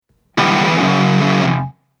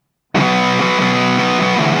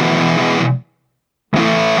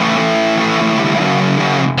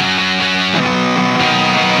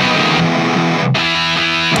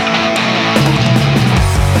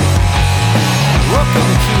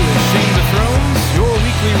Welcome to Shame to Thrones, your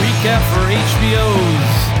weekly recap for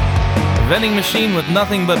HBO's vending machine with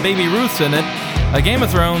nothing but Baby Ruths in it, a Game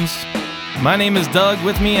of Thrones. My name is Doug.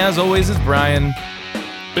 With me, as always, is Brian.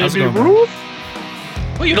 Baby Ruth?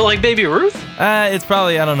 Well, you don't like Baby Ruth? It's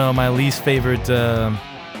probably, I don't know, my least favorite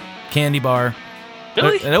candy bar.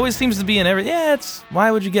 Really? It always seems to be in every... Yeah,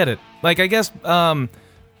 why would you get it? Like, I guess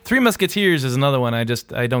Three Musketeers is another one I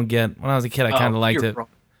don't get. When I was a kid, I kind of liked it. Wrong.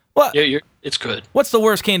 What? Yeah, it's good. What's the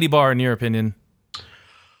worst candy bar in your opinion?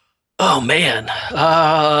 Oh, man.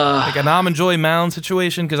 Like an Almond Joy Mound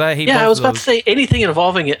situation? Because I hate both I was of about those. to say anything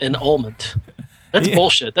involving an almond. That's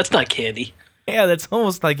bullshit. That's not candy. Yeah, that's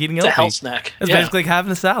almost like eating It's a oatmeal. health snack. It's Yeah. basically like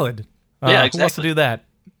having a salad. Yeah, Who wants to exactly. do that?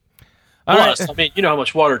 All Plus, right. I mean, you know how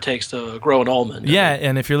much water it takes to grow an almond. Yeah,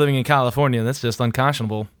 and if you're living in California, that's just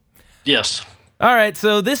unconscionable. Yes. All right,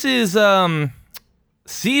 so this is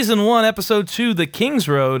Season 1, Episode 2, The King's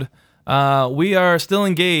Road. We are still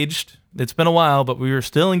engaged. It's been a while, but we are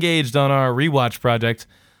still engaged on our rewatch project.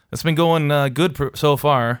 It's been going good so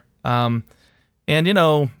far. And, you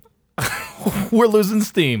know, we're losing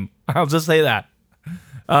steam. I'll just say that.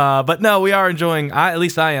 But no, we are enjoying, at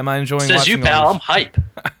least I am. I'm enjoying Says watching you, pal. all I'm hype.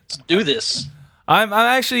 Let's do this. I'm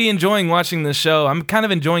actually enjoying watching this show. I'm kind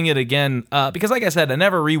of enjoying it again because, like I said, I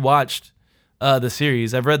never rewatched the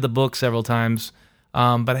series. I've read the book several times,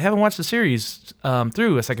 but I haven't watched the series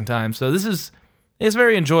through a second time. So it's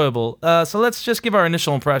very enjoyable. So let's just give our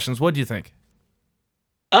initial impressions. What do you think?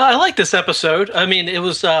 I like this episode. I mean, it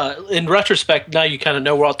was, in retrospect, now you kind of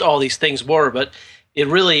know what all these things were, but it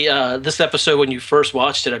really, this episode, when you first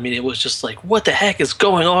watched it, I mean, it was just like, what the heck is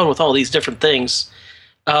going on with all these different things?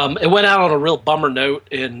 It went out on a real bummer note,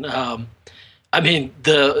 and I mean,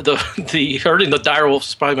 the hurting the direwolves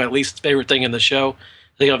is probably my least favorite thing in the show.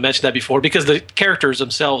 I think I've mentioned that before, because the characters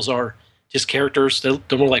themselves are just characters. They're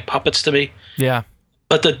more like puppets to me. Yeah.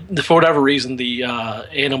 But for whatever reason, the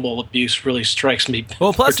animal abuse really strikes me.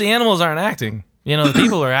 Well, plus the animals aren't acting. You know, the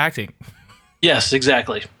people are acting. Yes,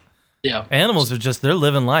 exactly. Yeah. Animals are they're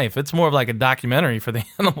living life. It's more of like a documentary for the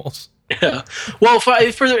animals. Yeah. Well, for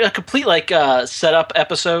a complete setup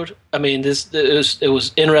episode, I mean, it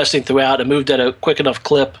was interesting throughout. It moved at a quick enough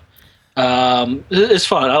clip. It's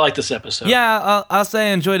fun. I like this episode. Yeah, I'll say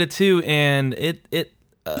I enjoyed it too. And it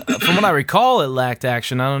from what I recall, it lacked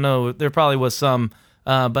action. I don't know. There probably was some,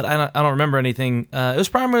 but I don't remember anything.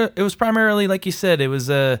 It was primarily like you said. It was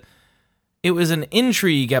an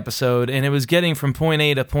intrigue episode, and it was getting from point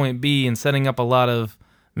A to point B and setting up a lot of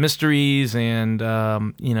mysteries and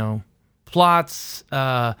plots.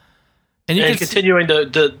 And continuing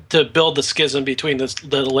to build the schism between the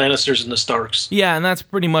Lannisters and the Starks. Yeah, and that's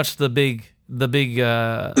pretty much the big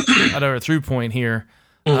whatever through point here.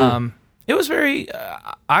 Mm-hmm. It was very.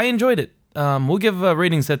 I enjoyed it. We'll give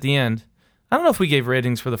ratings at the end. I don't know if we gave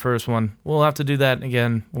ratings for the first one. We'll have to do that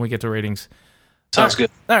again when we get to ratings. Sounds good.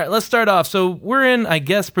 All right, let's start off. So we're in, I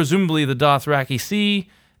guess, presumably the Dothraki Sea,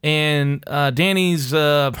 and Dany's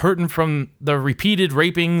hurting from the repeated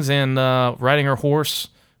rapings and riding her horse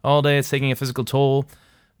all day. It's taking a physical toll.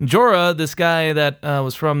 Jorah, this guy that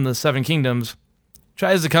was from the Seven Kingdoms,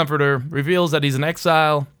 tries to comfort her, reveals that he's in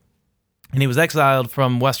exile, and he was exiled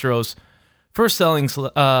from Westeros for selling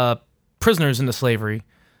prisoners into slavery.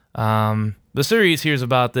 Viserys hears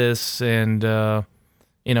about this and,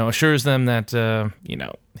 assures them that,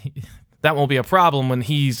 that won't be a problem when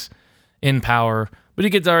he's in power. But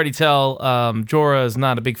he could already tell Jorah is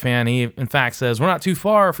not a big fan. He, in fact, says, we're not too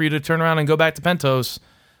far for you to turn around and go back to Pentos.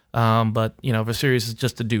 But Viserys is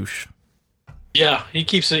just a douche. Yeah, he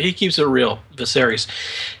keeps it real, Viserys.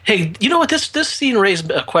 Hey, you know what? This scene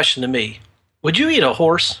raised a question to me. Would you eat a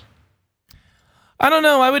horse? I don't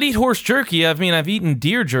know. I would eat horse jerky. I mean, I've eaten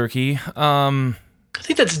deer jerky. I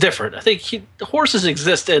think that's different. I think horses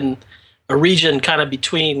exist in a region kind of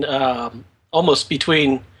between, almost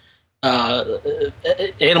between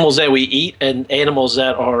animals that we eat and animals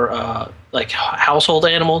that are like household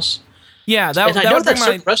animals. Yeah, I know that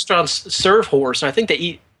certain restaurants serve horse, and I think they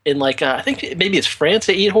eat in I think maybe it's France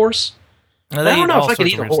they eat horse. I don't know if I could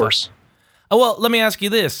eat a horse. Oh, well, let me ask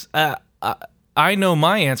you this. I know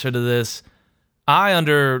my answer to this. I,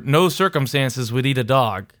 under no circumstances, would eat a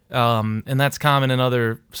dog, and that's common in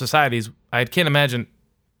other societies. I can't imagine,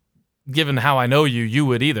 given how I know you, you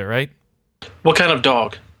would either, right? What kind of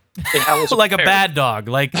dog? Like a bad dog,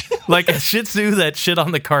 like a Shih Tzu that shit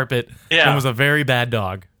on the carpet and was a very bad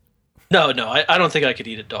dog. No, I don't think I could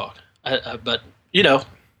eat a dog. But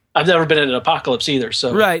I've never been in an apocalypse either.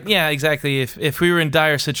 So right, yeah, exactly. If we were in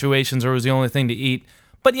dire situations or it was the only thing to eat,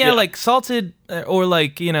 but yeah. Like salted or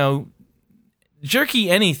jerky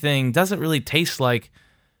anything doesn't really taste like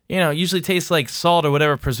it usually tastes like salt or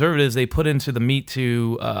whatever preservatives they put into the meat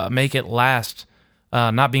to make it last,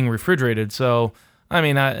 not being refrigerated. So, I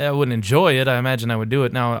mean, I wouldn't enjoy it. I imagine I would do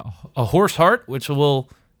it. Now, a horse heart, which we'll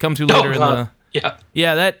come to later in the...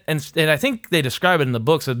 Yeah, that and I think they describe it in the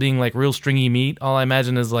books as being like real stringy meat. All I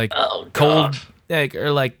imagine is like cold,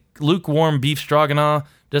 or like lukewarm beef stroganoff,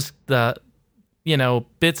 just the,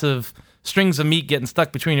 bits of strings of meat getting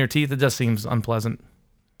stuck between your teeth. It just seems unpleasant.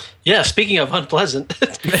 Yeah, speaking of unpleasant,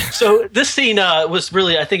 so this scene was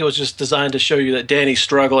really, I think it was just designed to show you that Dany's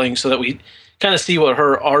struggling, so that we kind of see what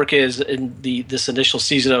her arc is in this initial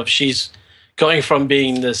season of she's going from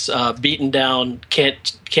being this beaten down,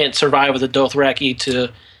 can't survive with the Dothraki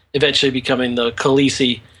to eventually becoming the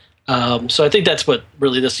Khaleesi. So I think that's what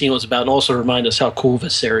really this scene was about, and also remind us how cool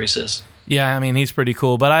Viserys is. Yeah, I mean, he's pretty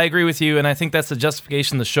cool. But I agree with you, and I think that's the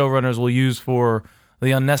justification the showrunners will use for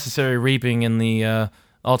the unnecessary raping in the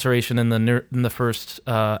alteration in the first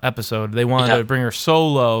episode. They wanted to bring her so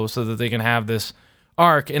low so that they can have this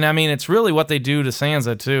arc. And I mean, it's really what they do to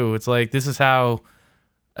Sansa, too. It's like, this is how...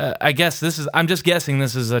 I guess I'm just guessing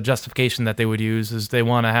this is a justification that they would use, is they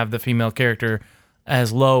want to have the female character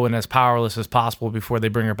as low and as powerless as possible before they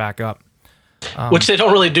bring her back up. Which they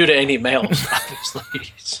don't really do to any males,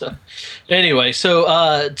 obviously. So, anyway,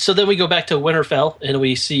 so then we go back to Winterfell, and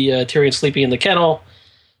we see Tyrion sleeping in the kennel.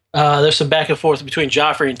 There's some back and forth between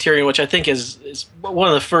Joffrey and Tyrion, which I think is one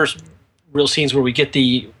of the first real scenes where we get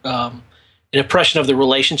an impression of the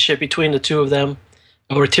relationship between the two of them,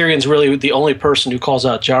 where Tyrion's really the only person who calls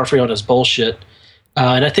out Joffrey on his bullshit.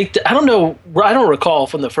 And I think, I don't recall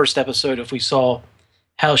from the first episode if we saw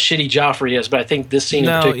how shitty Joffrey is, but I think this scene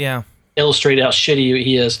illustrated how shitty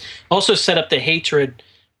he is. Also set up the hatred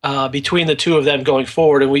between the two of them going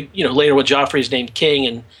forward. And we, later when Joffrey's named king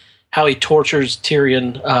and how he tortures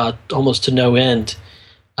Tyrion almost to no end.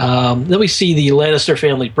 Then we see the Lannister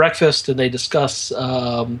family breakfast, and they discuss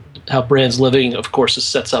how Bran's living, of course,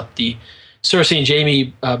 sets up the Cersei and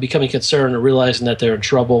Jaime becoming concerned and realizing that they're in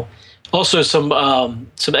trouble. Also, some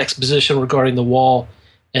exposition regarding the Wall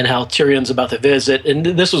and how Tyrion's about to visit. And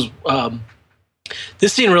this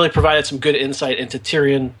scene really provided some good insight into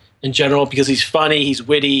Tyrion in general, because he's funny, he's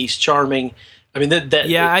witty, he's charming. I mean,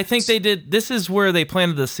 I think they did. This is where they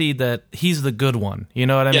planted the seed that he's the good one. You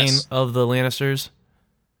know what I mean? Of the Lannisters,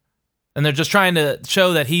 and they're just trying to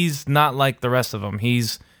show that he's not like the rest of them.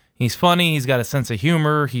 He's funny. He's got a sense of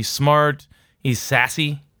humor. He's smart. He's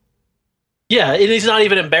sassy. Yeah, and he's not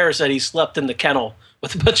even embarrassed that he slept in the kennel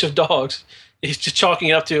with a bunch of dogs. He's just chalking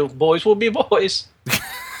it up to boys will be boys.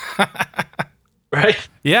 Right?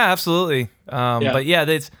 Yeah, absolutely. But yeah,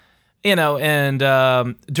 that's, and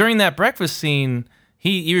during that breakfast scene,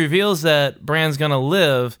 he reveals that Bran's gonna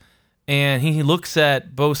live, and he looks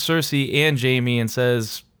at both Cersei and Jaime and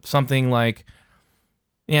says something like,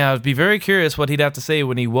 I'd be very curious what he'd have to say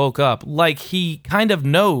when he woke up. Like he kind of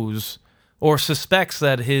knows or suspects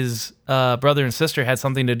that his brother and sister had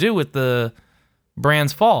something to do with the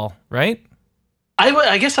Bran's fall, right?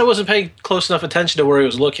 I guess I wasn't paying close enough attention to where he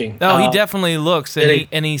was looking. No, he definitely looks,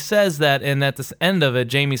 and he says that, and at the end of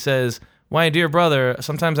it, Jaime says, "My dear brother,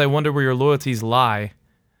 sometimes I wonder where your loyalties lie."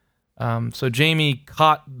 So Jaime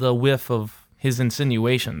caught the whiff of his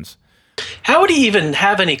insinuations. How would he even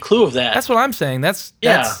have any clue of that? That's what I'm saying. That's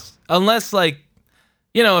unless, like,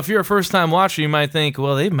 if you're a first-time watcher, you might think,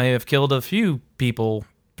 well, they may have killed a few people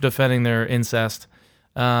defending their incest.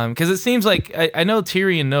 Because it seems like I know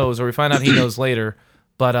Tyrion knows, or we find out he knows later.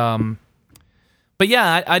 But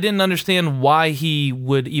yeah, I didn't understand why he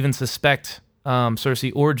would even suspect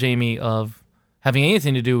Cersei or Jaime of having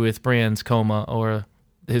anything to do with Bran's coma or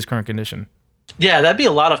his current condition. Yeah, that'd be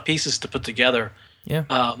a lot of pieces to put together. Yeah.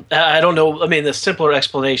 I don't know. I mean, the simpler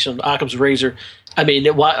explanation of Occam's razor. I mean,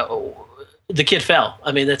 the kid fell.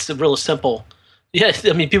 I mean, that's real simple. Yeah,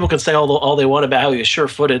 I mean, people can say all they want about how he was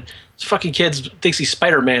sure-footed. This fucking kid thinks he's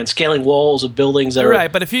Spider-Man, scaling walls of buildings.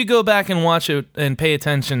 Right, but if you go back and watch it and pay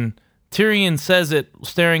attention, Tyrion says it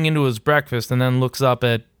staring into his breakfast and then looks up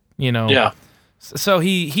at, Yeah. So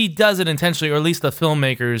he does it intentionally, or at least the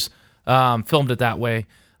filmmakers filmed it that way.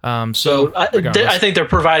 I think they're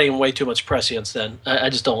providing way too much prescience then. I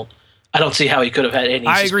just don't. I don't see how he could have had any.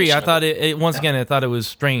 I agree. I thought once again, I thought it was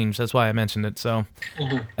strange. That's why I mentioned it. So,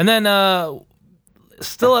 And then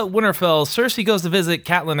still at Winterfell, Cersei goes to visit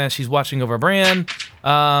Catelyn as she's watching over Bran.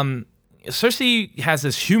 Cersei has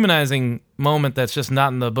this humanizing moment that's just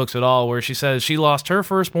not in the books at all, where she says she lost her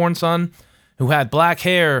firstborn son, who had black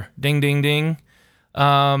hair. Ding, ding, ding.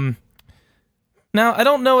 Now, I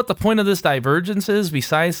don't know what the point of this divergence is,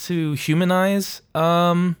 besides to humanize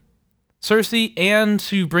Cersei and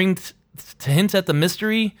to bring to hint at the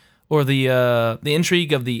mystery, or the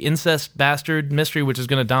intrigue of the incest bastard mystery, which is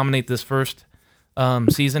going to dominate this first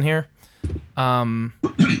season here. But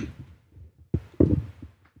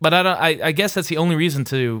I guess that's the only reason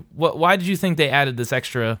to. Why did you think they added this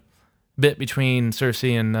extra bit between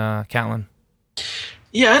Cersei and Catelyn?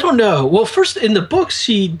 Yeah, I don't know. Well, first, in the books,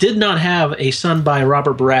 she did not have a son by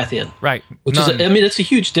Robert Baratheon. Right. Which is, it's a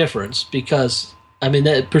huge difference because,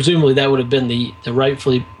 presumably that would have been the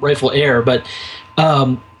rightful heir. But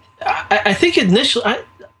I think initially,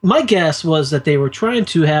 my guess was that they were trying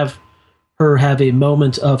to have her have a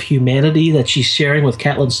moment of humanity that she's sharing with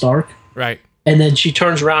Catelyn Stark. Right. And then she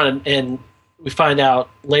turns around and we find out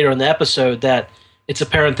later in the episode that it's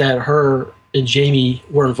apparent that her and Jaime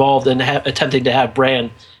were involved in attempting to have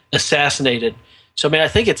Bran assassinated. So, I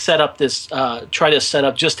think it set up this, try to set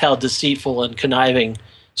up just how deceitful and conniving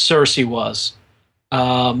Cersei was,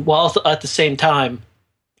 while at the same time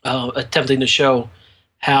attempting to show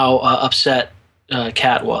how upset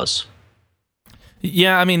Cat was.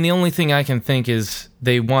 Yeah, the only thing I can think is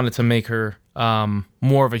they wanted to make her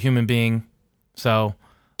more of a human being. So,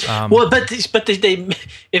 but they,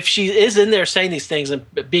 if she is in there saying these things and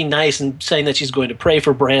being nice and saying that she's going to pray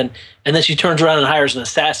for Bran, and then she turns around and hires an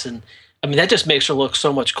assassin, that just makes her look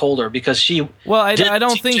so much colder because she. Well, I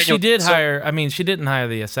don't think she did hire. She didn't hire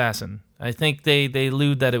the assassin. I think they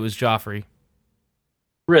allude that it was Joffrey.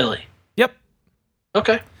 Really? Yep.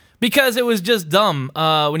 Okay. Because it was just dumb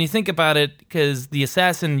when you think about it. Because the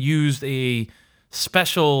assassin used a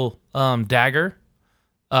special dagger.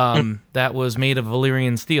 That was made of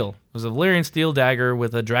Valyrian steel. It was a Valyrian steel dagger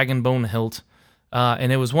with a dragon bone hilt, and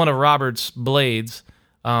it was one of Robert's blades.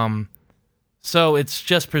 So it's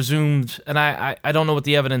just presumed, and I don't know what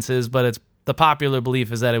the evidence is, but it's the popular belief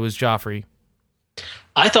is that it was Joffrey.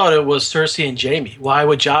 I thought it was Cersei and Jaime. Why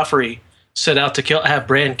would Joffrey set out to have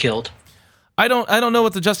Bran killed? I don't know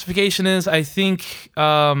what the justification is. I think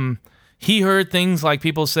he heard things like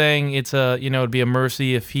people saying it'd be a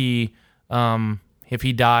mercy if he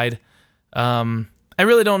died. I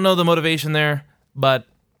really don't know the motivation there, but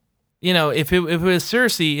if it was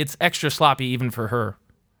Cersei, it's extra sloppy even for her.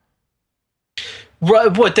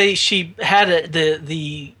 She had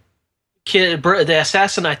the kid, the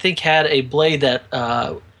assassin, I think, had a blade that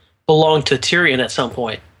belonged to Tyrion at some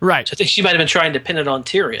point. Right. So I think she might have been trying to pin it on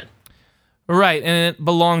Tyrion. Right, and it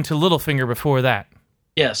belonged to Littlefinger before that.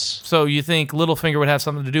 Yes. So you think Littlefinger would have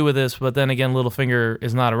something to do with this, but then again, Littlefinger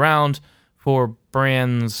is not around for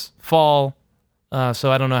Bran's fall,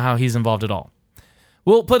 so I don't know how he's involved at all.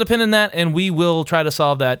 We'll put a pin in that, and we will try to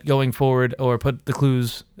solve that going forward, or put the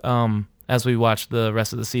clues as we watch the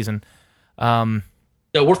rest of the season. No,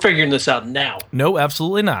 we're figuring this out now. No,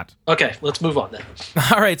 absolutely not. Okay, let's move on then.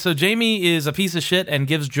 All right, so Jaime is a piece of shit and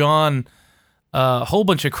gives Jon a whole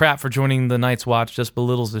bunch of crap for joining the Night's Watch, just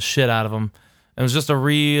belittles the shit out of him. It was just a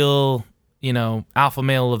real, alpha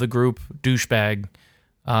male of the group, douchebag.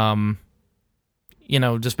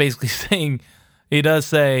 Just basically saying, he does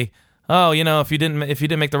say, oh, if you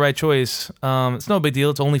didn't make the right choice, it's no big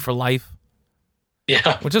deal. It's only for life.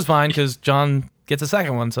 Yeah. Which is fine because Jon gets a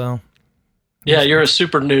second one, so. Yeah, you're a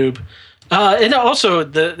super noob. And also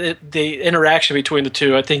the interaction between the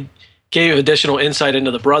two, I think, gave additional insight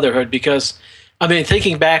into the Brotherhood because,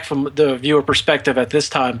 thinking back from the viewer perspective at this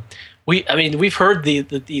time, we've heard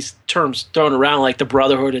these terms thrown around like the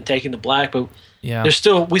Brotherhood and taking the black, but yeah, we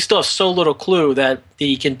still have so little clue that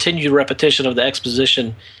the continued repetition of the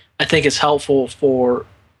exposition, I think, is helpful for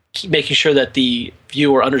making sure that the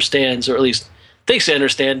viewer understands, or at least thinks they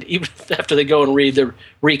understand, even after they go and read the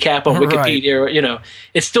recap on Wikipedia. Right.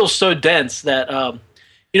 It's still so dense that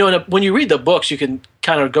when you read the books, you can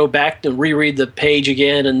kind of go back and reread the page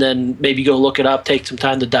again, and then maybe go look it up, take some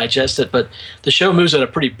time to digest it. But the show moves at a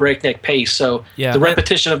pretty breakneck pace, so the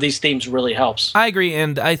repetition of these themes really helps. I agree,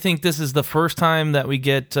 and I think this is the first time that we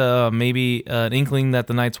get maybe an inkling that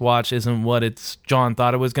the Night's Watch isn't what Jon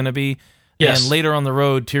thought it was going to be. Yes. And later on the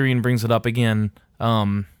road, Tyrion brings it up again,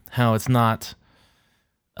 how it's not,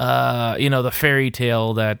 the fairy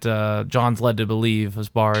tale that Jon's led to believe as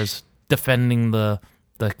far as defending the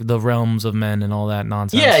realms of men and all that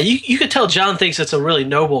nonsense. Yeah, you could tell Jon thinks it's a really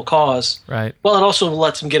noble cause. Right. Well, it also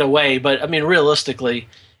lets him get away, but realistically,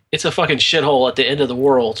 it's a fucking shithole at the end of the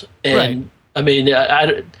world. And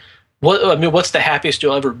right. What's the happiest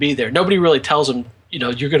you'll ever be there? Nobody really tells him,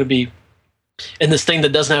 you're going to be in this thing that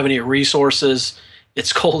doesn't have any resources.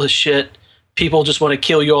 It's cold as shit. People just want to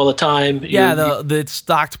kill you all the time. Yeah, it's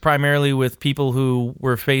stocked primarily with people who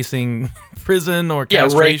were facing prison or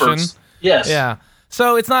castration. Rapers. Yes. Yeah.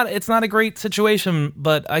 So it's not a great situation,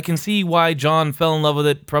 but I can see why Jon fell in love with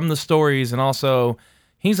it from the stories, and also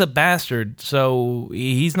he's a bastard, so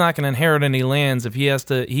he's not going to inherit any lands if he has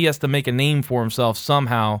to make a name for himself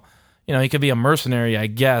somehow. He could be a mercenary, I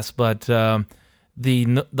guess, but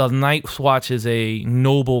the Night's Watch is a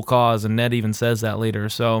noble cause, and Ned even says that later.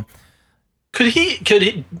 So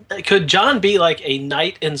could Jon be like a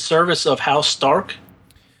knight in service of House Stark?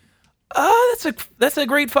 That's a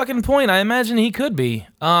great fucking point. I imagine he could be.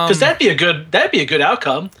 Because that'd be a good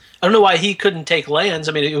outcome. I don't know why he couldn't take lands.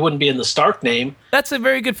 I mean, it wouldn't be in the Stark name. That's a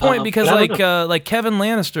very good point because like Kevin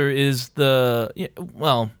Lannister is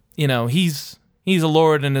he's a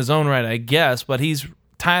lord in his own right, I guess, but he's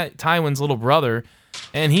Tywin's little brother,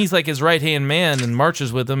 and he's like his right-hand man and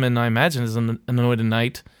marches with him, and I imagine is an anointed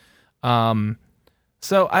knight.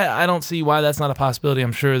 So I don't see why that's not a possibility.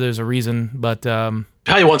 I'm sure there's a reason, but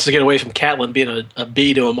probably wants to get away from Catelyn being a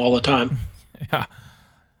bee to him all the time. Yeah,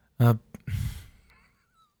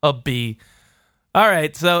 a bee. All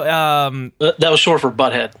right, so that was short for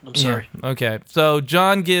butthead. I'm sorry. Yeah, okay, so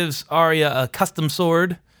Jon gives Arya a custom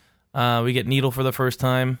sword. We get Needle for the first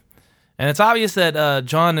time, and it's obvious that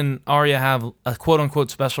Jon and Arya have a quote-unquote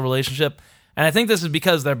special relationship, and I think this is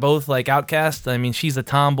because they're both like outcasts. I mean, she's a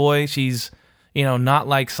tomboy. She's not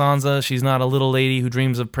like Sansa. She's not a little lady who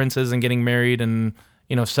dreams of princes and getting married and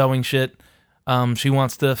sewing shit. She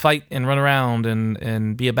wants to fight and run around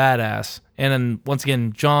and be a badass. And then once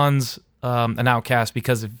again, Jon's an outcast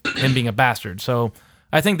because of him being a bastard. So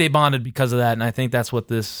I think they bonded because of that, and I think that's what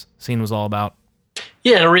this scene was all about.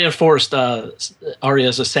 Yeah, and it reinforced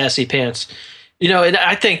Arya's a sassy pants. And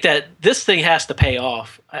I think that this thing has to pay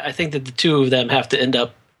off. I think that the two of them have to end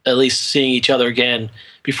up at least seeing each other again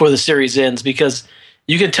before the series ends, because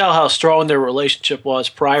you can tell how strong their relationship was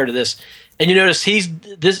prior to this. And you notice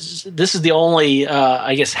this is the only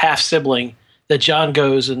I guess half sibling that Jon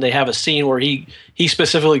goes and they have a scene where he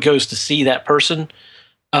specifically goes to see that person.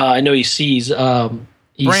 I know he sees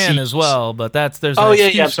Bran as well, but there's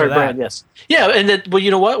I'm sorry, Bran, yes. Yeah, and then, well,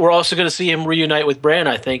 you know what? We're also going to see him reunite with Bran,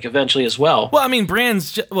 I think, eventually as well. Well, I mean,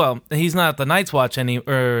 he's not at the Night's Watch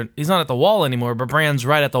or he's not at the Wall anymore, but Bran's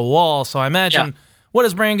right at the Wall, so I imagine, what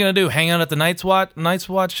is Bran going to do? Hang out at the Night's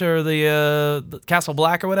Watch or the Castle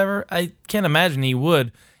Black or whatever? I can't imagine he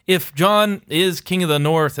would. If Jon is King of the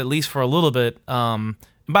North, at least for a little bit,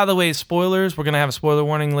 by the way, spoilers, we're going to have a spoiler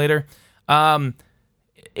warning later.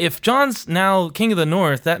 If Jon's now King of the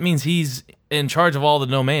North, that means he's in charge of all the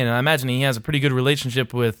domain, and I imagine he has a pretty good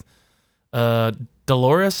relationship with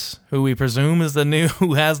Dolores, who we presume is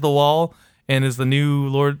who has the Wall and is the new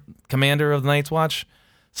Lord Commander of the Night's Watch.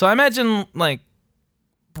 So I imagine, like,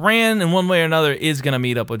 Bran, in one way or another, is going to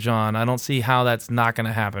meet up with Jon. I don't see how that's not going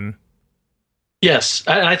to happen. Yes,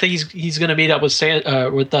 I think he's going to meet up with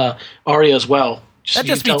Arya as well. That'd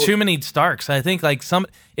just be too many Starks. I think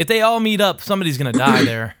if they all meet up, somebody's going to die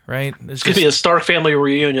there, right? It's going to be a Stark family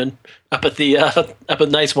reunion up at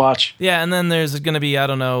Night's Watch. Yeah, and then there's going to be, I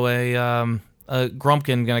don't know, a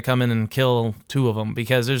Grumpkin going to come in and kill two of them,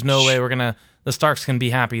 because there's no way the Starks can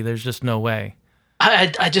be happy. There's just no way.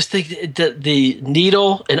 I just think that the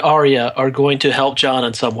Needle and Arya are going to help Jon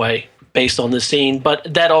in some way based on this scene,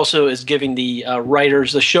 but that also is giving the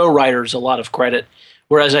show writers, a lot of credit.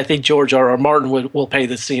 Whereas I think George R.R. Martin will pay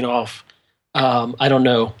this scene off. I don't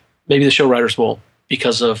know. Maybe the show writers won't,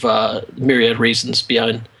 because of myriad reasons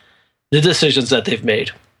behind the decisions that they've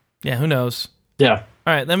made. Yeah, who knows? Yeah.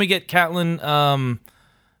 All right, then we get Catelyn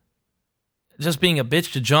just being a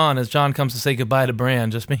bitch to Jon as Jon comes to say goodbye to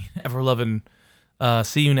Bran, just being ever-loving,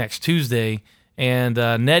 see you next Tuesday. And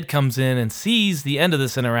Ned comes in and sees the end of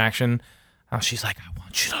this interaction. She's like, I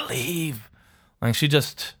want you to leave. Like, she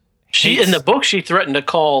just... in the book, she threatened to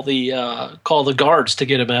call the guards to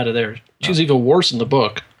get him out of there. She's even worse in the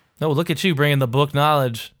book. Oh, look at you bringing the book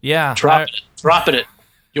knowledge. Yeah. Dropping it.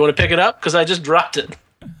 You want to pick it up? Because I just dropped it.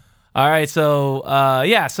 All right. So,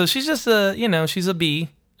 so she's just she's a bee,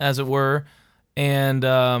 as it were. And,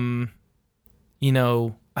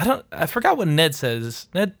 I forgot what Ned says.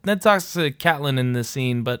 Ned talks to Catelyn in this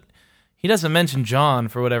scene, but he doesn't mention Jon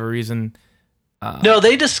for whatever reason. No,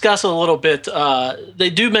 they discuss a little bit. They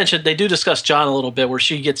do discuss Jon a little bit, where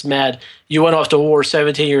she gets mad. You went off to war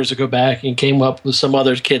 17 years ago back and came up with some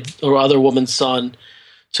other kid or other woman's son.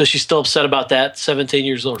 So she's still upset about that, 17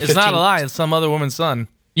 years old. It's not a lie. It's some other woman's son.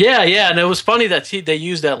 Yeah. And it was funny that they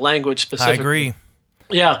used that language specifically. I agree.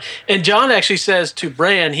 Yeah. And Jon actually says to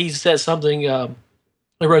Bran, he says something, I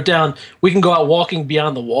wrote down, we can go out walking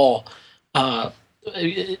beyond the wall.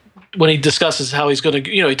 When he discusses how he's going to,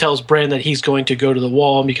 he tells Bran that he's going to go to the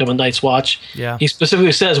wall and become a Night's Watch. Yeah. He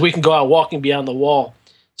specifically says we can go out walking beyond the wall.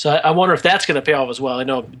 So I wonder if that's going to pay off as well. I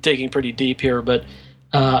know I'm digging pretty deep here, but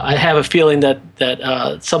I have a feeling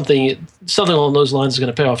that something along those lines is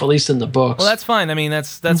going to pay off, at least in the books. Well, that's fine. I mean,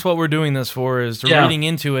 that's what we're doing this for, is reading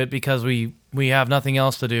into it because we have nothing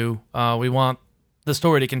else to do. We want the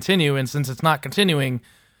story to continue, and since it's not continuing,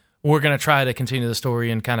 we're going to try to continue the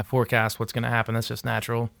story and kind of forecast what's going to happen. That's just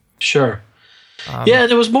natural. Sure.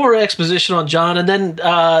 There was more exposition on Jon, and then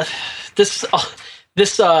this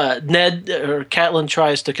Ned or Catelyn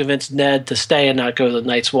tries to convince Ned to stay and not go to the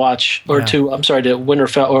Night's Watch to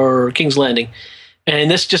Winterfell or King's Landing, and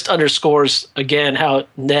this just underscores again how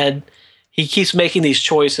Ned, he keeps making these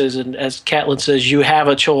choices, and as Catelyn says, you have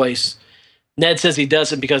a choice. Ned says he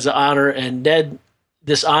doesn't because of honor, and Ned,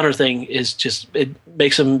 this honor thing is just, it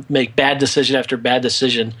makes him make bad decision after bad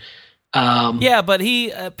decision. But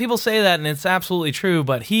he people say that, and it's absolutely true,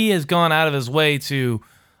 but he has gone out of his way to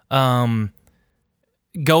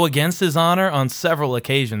go against his honor on several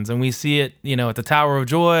occasions, and we see it, at the Tower of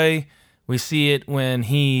Joy. We see it when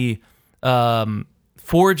he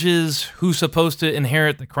forges who's supposed to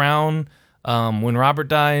inherit the crown when Robert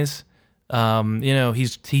dies.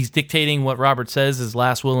 He's dictating what Robert says, his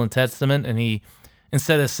last will and testament, and he,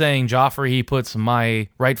 instead of saying Joffrey, he puts my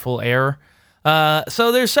rightful heir.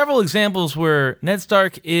 So there's several examples where Ned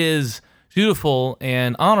Stark is dutiful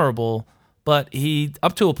and honorable, but he,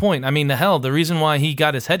 up to a point, I mean, the reason why he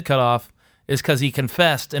got his head cut off is because he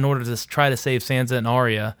confessed in order to try to save Sansa and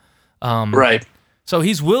Arya. Right. So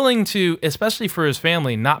he's willing to, especially for his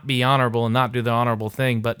family, not be honorable and not do the honorable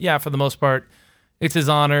thing. But yeah, for the most part, it's his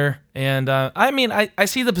honor. And I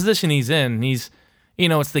see the position he's in. He's,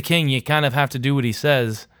 it's the king. You kind of have to do what he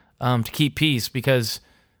says to keep peace, because,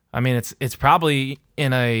 I mean, it's probably,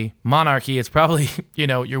 in a monarchy, it's probably,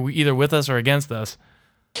 you're either with us or against us.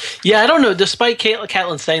 Yeah, I don't know. Despite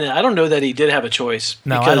Catelyn saying that, I don't know that he did have a choice.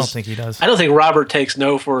 No, I don't think he does. I don't think Robert takes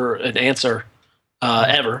no for an answer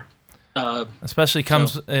ever. Especially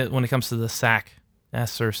when it comes to the sack.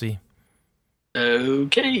 Ask Cersei.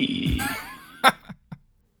 Okay.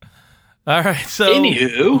 All right. So,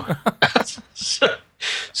 anywho,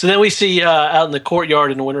 so then we see out in the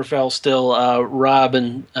courtyard in Winterfell still Robb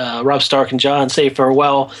Stark and Jon say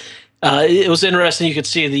farewell. It was interesting. You could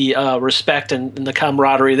see the respect and the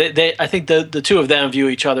camaraderie. I think the two of them view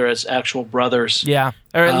each other as actual brothers. Yeah,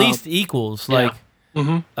 or at least equals. Like,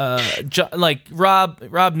 like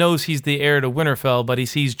Robb knows he's the heir to Winterfell, but he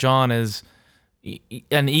sees Jon as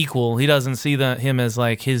an equal. He doesn't see him as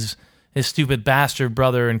like his stupid bastard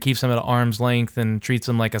brother, and keeps him at arm's length and treats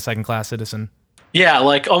him like a second-class citizen. Yeah,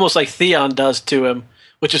 almost like Theon does to him,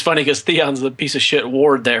 which is funny because Theon's the piece of shit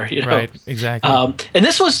ward there. Right, exactly. And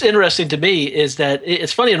this was interesting to me, is that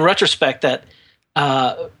it's funny in retrospect that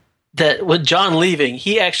with Jon leaving,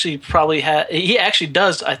 he actually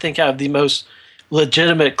does, I think, have the most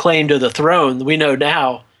legitimate claim to the throne we know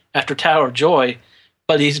now after Tower of Joy,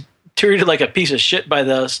 but he's treated like a piece of shit by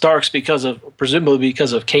the Starks presumably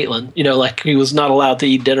because of Catelyn. Like he was not allowed to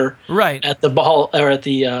eat dinner right at the ball or at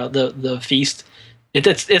the feast.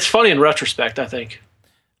 It's funny in retrospect, I think.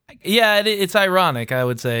 Yeah, it's ironic, I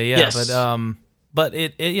would say. Yeah, yes. but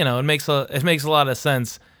it makes a lot of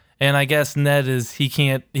sense. And I guess Ned he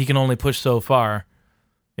can only push so far,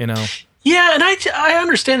 Yeah, and I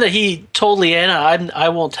understand that he told Lyanna, I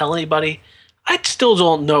won't tell anybody. I still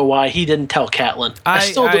don't know why he didn't tell Catelyn.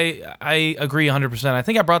 I agree 100%. I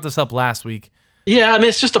think I brought this up last week. Yeah, I mean,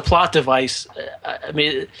 it's just a plot device. I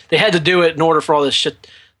mean, they had to do it in order for all this shit.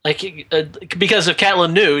 Because if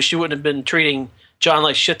Catelyn knew, she wouldn't have been treating Jon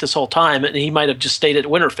like shit this whole time, and he might have just stayed at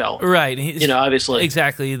Winterfell. Right. Obviously.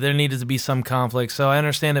 Exactly. There needed to be some conflict. So I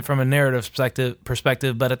understand it from a narrative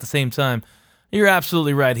perspective, but at the same time, you're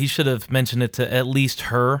absolutely right. He should have mentioned it to at least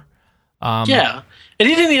her. Yeah. And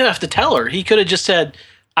he didn't even have to tell her. He could have just said,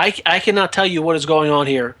 I cannot tell you what is going on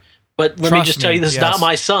here, but let me just tell you this is not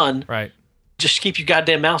my son. Right. Just keep your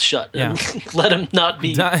goddamn mouth shut and let him not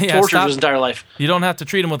be tortured his entire life. You don't have to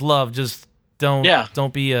treat him with love. Just don't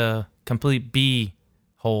be a complete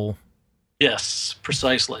b-hole. Yes,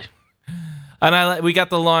 precisely. And we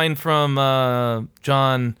got the line from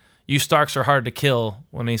Jon, "You Starks are hard to kill,"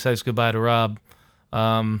 when he says goodbye to Robb.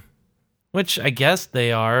 Which I guess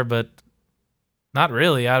they are, but not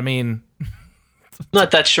really. I mean,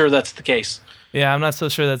 not that sure that's the case. Yeah, I'm not so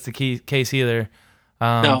sure that's the case either.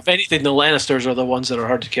 No, if anything, the Lannisters are the ones that are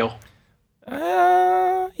hard to kill.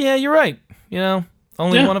 Yeah, you're right.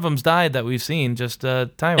 Only one of them's died that we've seen, just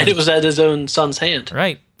Tywin. And it was at his own son's hand.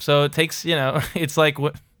 Right. So it takes, it's like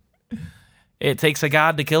it takes a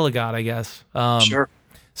god to kill a god, I guess. Sure.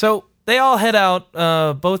 So they all head out,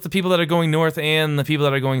 both the people that are going north and the people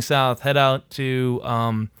that are going south head out to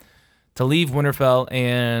leave Winterfell,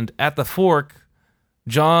 and at the fork,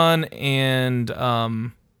 John and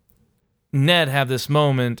Ned have this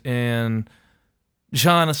moment, and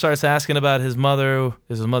John starts asking about his mother.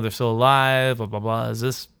 Is his mother still alive? Blah, blah, blah.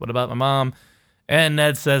 What about my mom? And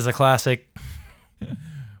Ned says a classic,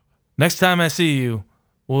 next time I see you,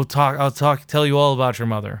 I'll tell you all about your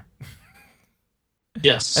mother.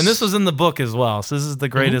 Yes. And this was in the book as well. So this is the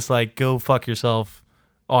greatest, go fuck yourself,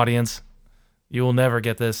 audience. You will never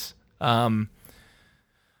get this.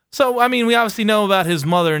 So, I mean, we obviously know about his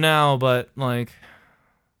mother now, but,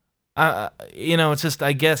 it's just,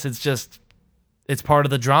 I guess it's part of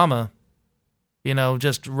the drama.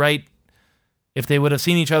 Just right. If they would have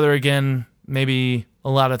seen each other again, maybe a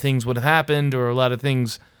lot of things would have happened, or a lot of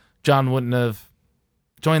things John wouldn't have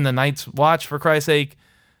joined the Night's Watch, for Christ's sake.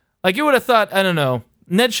 You would have thought, I don't know,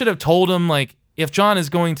 Ned should have told him, if John is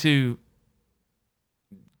going to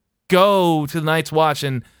go to the Night's Watch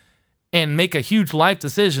and make a huge life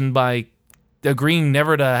decision by agreeing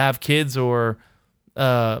never to have kids or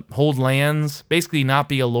hold lands, basically not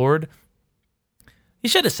be a lord, he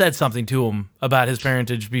should have said something to him about his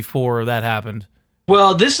parentage before that happened.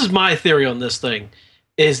 Well, this is my theory on this thing,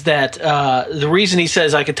 is that the reason he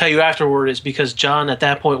says I can tell you afterward is because John at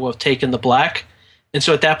that point will have taken the Black. And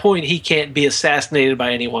so at that point, he can't be assassinated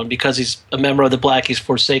by anyone because he's a member of the Black. He's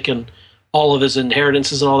forsaken all of his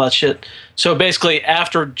inheritances and all that shit. So basically,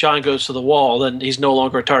 after John goes to the Wall, then he's no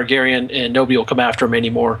longer a Targaryen, and nobody will come after him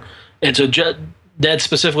anymore. And so Ned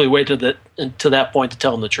specifically waited to that point to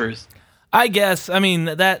tell him the truth. I guess. I mean,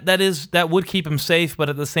 that would keep him safe, but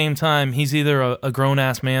at the same time, he's either a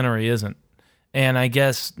grown-ass man or he isn't. And I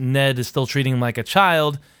guess Ned is still treating him like a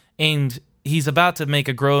child, and he's about to make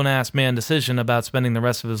a grown-ass man decision about spending the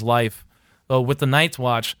rest of his life with the Night's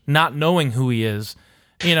Watch, not knowing who he is.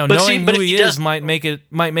 Knowing who he is might make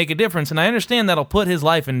a difference, and I understand that'll put his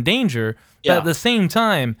life in danger. But at the same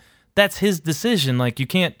time, that's his decision. You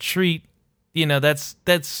can't treat,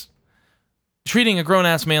 that's treating a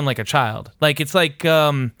grown-ass man like a child. It's like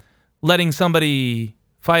letting somebody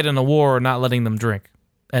fight in a war or not letting them drink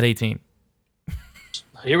at 18.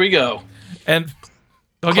 Here we go. And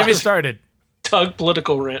don't get me started. Tug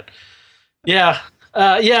political rant. Yeah.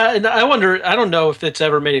 And I wonder, I don't know if it's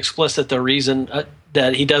ever made explicit the reason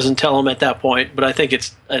that he doesn't tell him at that point, but I think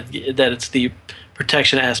it's that it's the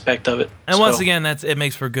protection aspect of it. And once again, it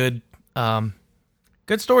makes for good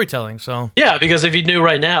storytelling. So yeah, because if you knew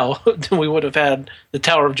right now, then we would have had the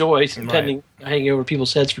Tower of Joy hanging over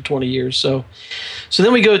people's heads for 20 years. So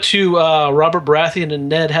then we go to Robert Baratheon and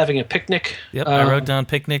Ned having a picnic. Yep, I wrote down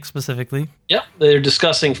picnic specifically. Yep, they're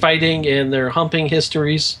discussing fighting and their humping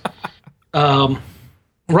histories. Robert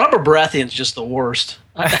Baratheon's just the worst,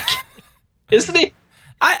 isn't he?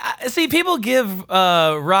 I see people give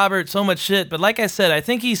Robert so much shit, but like I said, I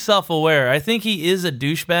think he's self-aware. I think he is a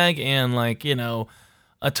douchebag and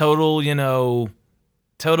a total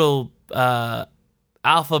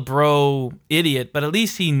alpha bro idiot, but at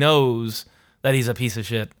least he knows that he's a piece of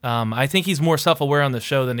shit. I think he's more self-aware on the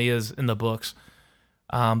show than he is in the books.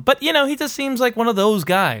 But he just seems like one of those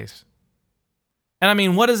guys. And I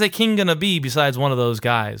mean, what is a king gonna be besides one of those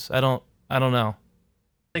guys? I don't know.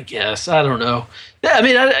 I guess. I don't know. I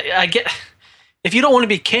mean, I get, if you don't want to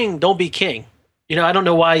be king, don't be king. I don't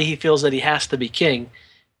know why he feels that he has to be king,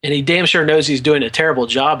 and he damn sure knows he's doing a terrible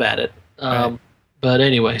job at it. Right. But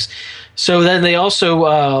anyways, so then they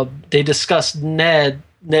also they discuss Ned's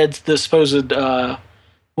the supposed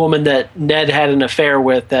woman that Ned had an affair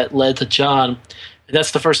with that led to John.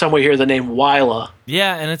 That's the first time we hear the name Wyla.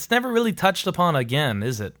 Yeah, and it's never really touched upon again,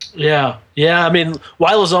 is it? Yeah. I mean,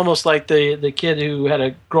 Wyla's almost like the kid who had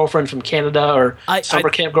a girlfriend from Canada or summer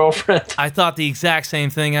camp girlfriend. I thought the exact same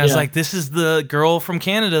thing. I was like, this is the girl from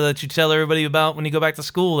Canada that you tell everybody about when you go back to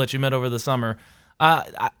school that you met over the summer.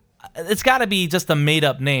 It's got to be just a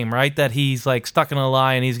made-up name, right? That he's stuck in a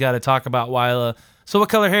lie and he's got to talk about Wyla. So what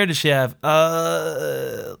color hair does she have?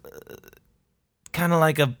 Kind of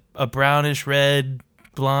like a brownish red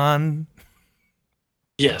blonde.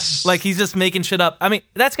 Yes. He's just making shit up. I mean,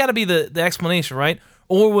 that's got to be the explanation, right?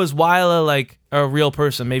 Or was Wyla a real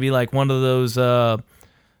person? Maybe one of those the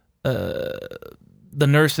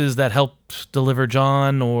nurses that helped deliver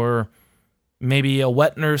John, or maybe a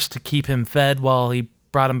wet nurse to keep him fed while he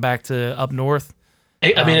brought him back to up north.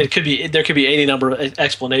 I mean, there could be any number of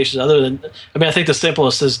explanations other than, I think the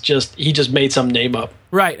simplest is he just made some name up.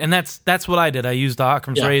 Right, and that's what I did. I used the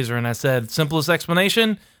Occam's razor, and I said, simplest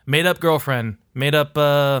explanation, made up girlfriend, made up,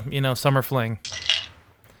 summer fling.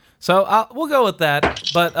 So we'll go with that.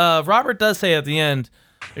 But Robert does say at the end,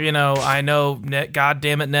 I know, Ned, God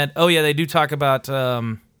damn it, Ned. Oh yeah, they do talk about,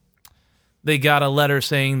 they got a letter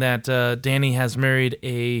saying that Dany has married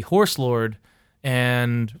a horse lord,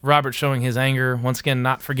 and Robert showing his anger, once again,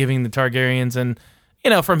 not forgiving the Targaryens. And,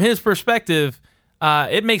 from his perspective,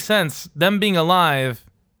 it makes sense. Them being alive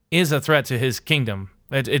is a threat to his kingdom.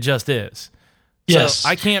 It just is. Yes. So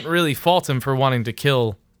I can't really fault him for wanting to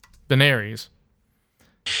kill Daenerys.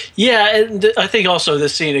 Yeah, and I think also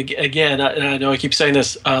this scene, again, and I know I keep saying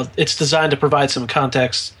this, it's designed to provide some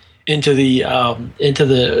context into the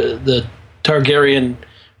Targaryen,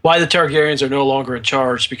 why the Targaryens are no longer in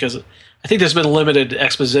charge, because I think there's been limited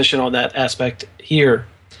exposition on that aspect here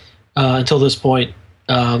until this point.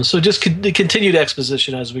 So just the continued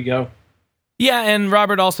exposition as we go. Yeah, and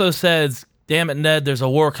Robert also says, damn it, Ned, there's a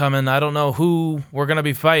war coming. I don't know who we're going to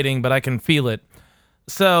be fighting, but I can feel it.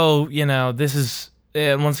 So, this is,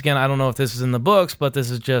 and once again, I don't know if this is in the books, but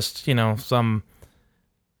this is just, some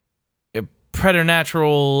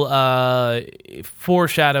preternatural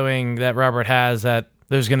foreshadowing that Robert has that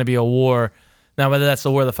there's going to be a war. Now, whether that's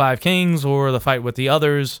the War of the Five Kings or the fight with the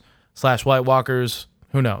others / White Walkers,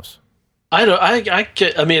 who knows? I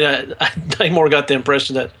more got the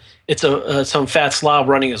impression that it's some fat slob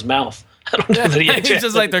running his mouth. I don't know that he actually, he's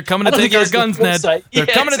just like, they're coming to take our guns, Ned. They're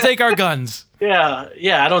coming to take our guns. Yeah.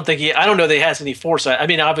 I don't know that he has any foresight. I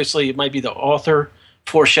mean, obviously, it might be the author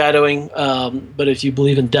foreshadowing, but if you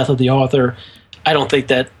believe in death of the author, I don't think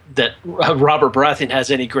that Robert Baratheon has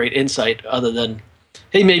any great insight other than,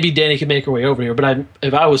 hey, maybe Dany can make her way over here. But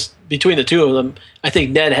if I was between the two of them, I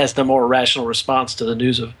think Ned has the more rational response to the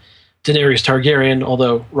news of Daenerys Targaryen,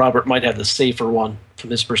 although Robert might have the safer one from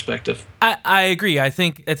his perspective. I agree. I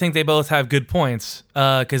think they both have good points,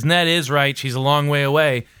 because Ned is right. She's a long way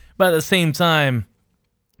away. But at the same time,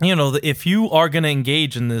 if you are going to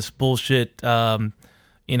engage in this bullshit,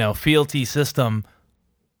 fealty system,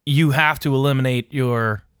 you have to eliminate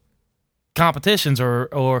your competitions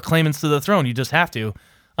or claimants to the throne. You just have to.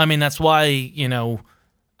 I mean, that's why,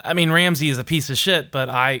 Ramsay is a piece of shit,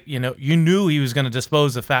 but you knew he was going to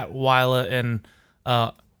dispose of Fat Wylla and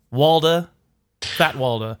Fat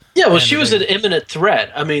Walda. Yeah, well, she was an imminent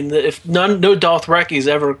threat. I mean, if no Dothraki's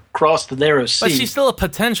ever crossed the narrow sea. But she's still a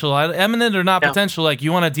potential. Imminent or not potential, like,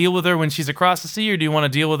 you want to deal with her when she's across the sea, or do you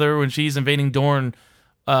want to deal with her when she's invading Dorne,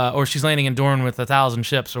 or she's landing in Dorne with 1,000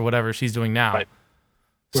 ships or whatever she's doing now? Right.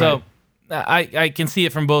 So I can see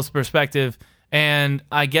it from both perspectives. And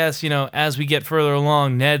I guess, as we get further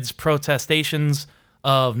along, Ned's protestations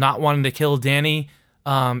of not wanting to kill Dany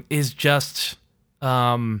is just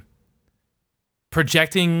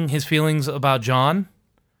projecting his feelings about Jon.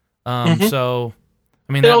 So,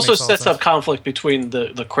 I mean, it also sets up conflict between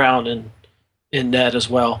the crown and Ned as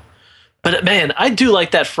well. But man, I do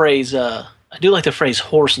like that phrase. I do like the phrase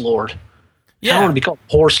 "horse lord." Yeah, I want to be called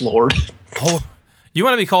horse lord. You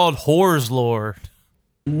want to be called Whores Lord?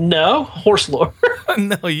 No, horse lord.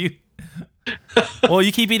 No, you. Well,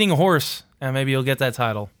 you keep eating a horse, and maybe you'll get that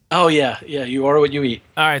title. Oh yeah. You are what you eat.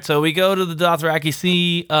 All right, so we go to the Dothraki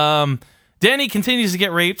Sea. Dany continues to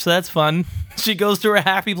get raped, so that's fun. She goes to her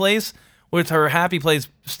happy place, with her happy place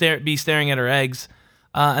staring at her eggs,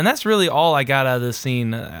 and that's really all I got out of this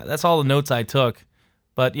scene. That's all the notes I took.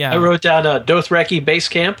 But yeah, I wrote down Dothraki base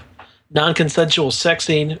camp. Non-consensual sex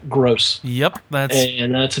scene, gross. Yep,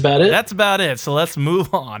 that's about it. That's about it. So let's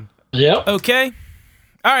move on. Yep. Okay.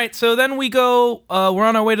 All right. So then we go. We're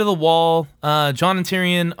on our way to the Wall. Jon and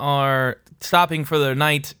Tyrion are stopping for their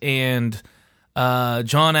night, and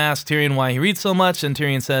Jon asks Tyrion why he reads so much, and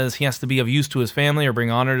Tyrion says he has to be of use to his family or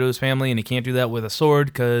bring honor to his family, and he can't do that with a sword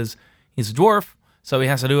because he's a dwarf. So he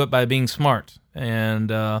has to do it by being smart.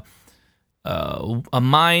 And a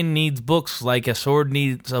mine needs books like a sword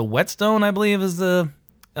needs a whetstone, I believe is the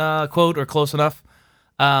quote, or close enough.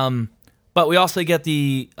 But we also get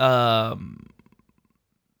the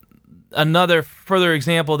another further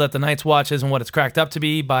example that the Night's Watch isn't what it's cracked up to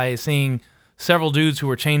be by seeing several dudes who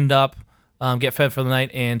were chained up get fed for the night,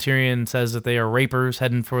 and Tyrion says that they are rapers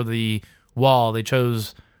heading for the Wall. They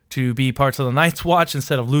chose to be parts of the Night's Watch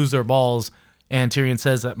instead of lose their balls, and Tyrion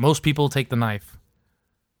says that most people take the knife.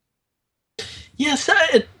 Yes,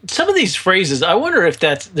 some of these phrases, I wonder if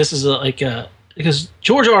this is because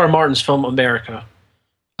George R.R. Martin's from America.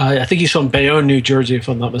 I think he's from Bayonne, New Jersey, if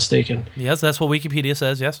I'm not mistaken. Yes, that's what Wikipedia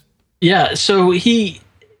says, yes. Yeah, so he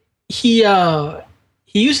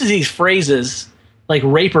uses these phrases like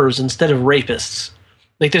rapers instead of rapists.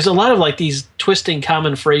 Like, there's a lot of like these twisting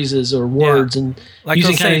common phrases or words, and like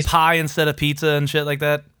using kind of pie instead of pizza and shit like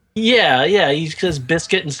that. Yeah, he says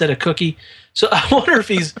biscuit instead of cookie. So I wonder if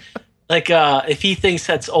he's like if he thinks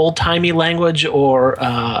that's old timey language, or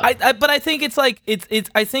but I think it's like it's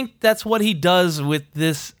I think that's what he does with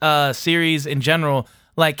this series in general.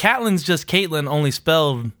 Like, Catelyn's just Caitlyn, only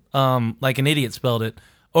spelled like an idiot spelled it.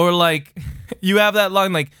 Or like you have that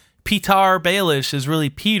line like Peter Baelish is really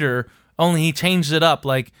Peter, only he changed it up.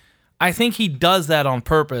 Like I think he does that on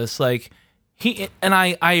purpose. Like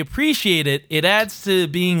I appreciate it. It adds to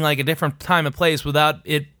being like a different time and place without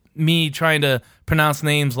me trying to pronounce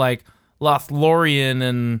names like Lothlorien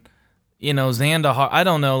and Zandahar. I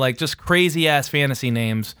don't know, like just crazy ass fantasy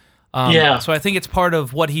names. So I think it's part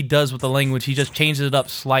of what he does with the language. He just changes it up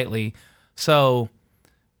slightly. So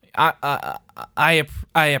I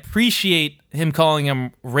appreciate him calling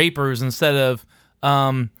them rapers instead of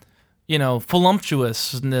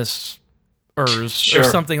voluptuousness or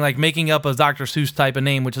something, like making up a Dr. Seuss type of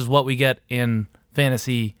name, which is what we get in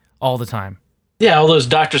fantasy all the time. Yeah, all those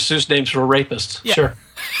Dr. Seuss names for rapists. Yeah. Sure.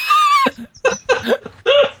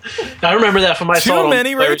 I remember that from my Too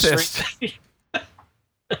many rapists.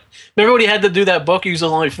 Remember when he had to do that book? He used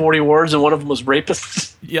only 40 words, and one of them was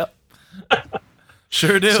rapists. Yep.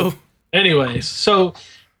 Sure do. So, anyways, we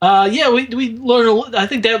learned. I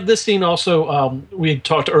think that this scene also. We had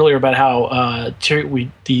talked earlier about how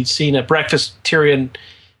the scene at breakfast, Tyrion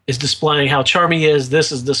is displaying how charming he is.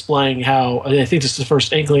 This is displaying how. I think this is the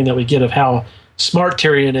first inkling that we get of how smart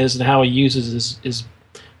Tyrion is and how he uses his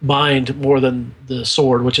mind more than the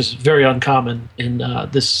sword, which is very uncommon in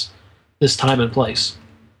this time and place.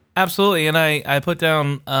 Absolutely, and I put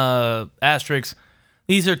down asterisks.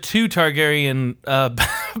 These are two Targaryen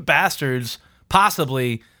bastards,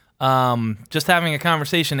 possibly, just having a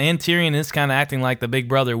conversation, and Tyrion is kind of acting like the big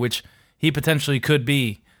brother, which he potentially could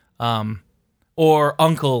be, or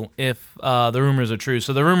uncle if the rumors are true.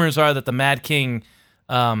 So the rumors are that the Mad King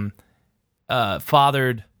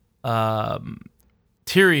fathered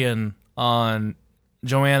Tyrion on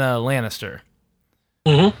Joanna Lannister.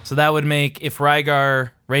 Mm-hmm. So that would make, if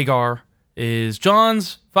Rhaegar is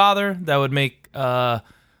Jon's father, that would make their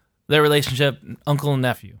relationship uncle and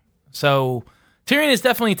nephew. So Tyrion is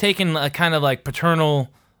definitely taken a kind of like paternal,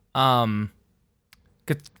 like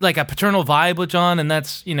a paternal vibe with Jon, and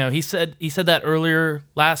that's, he said that earlier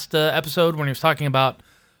last episode when he was talking about,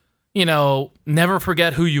 never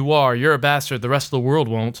forget who you are. You're a bastard. The rest of the world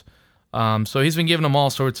won't. So he's been giving him all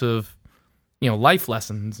sorts of, life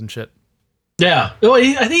lessons and shit. Yeah. Well,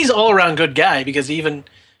 I think he's an all-around good guy because he even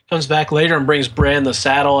comes back later and brings Bran the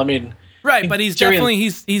saddle. I mean... Right, but he's definitely...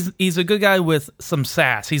 He's a good guy with some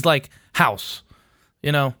sass. He's like House,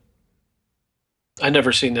 I've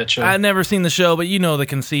never seen that show. I've never seen the show, but the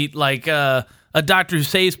conceit. Like, a doctor who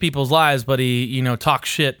saves people's lives, but he, talks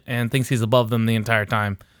shit and thinks he's above them the entire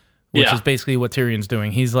time. Which is basically what Tyrion's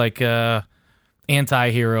doing. He's like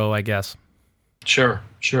anti-hero, I guess. Sure.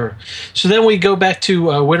 So then we go back to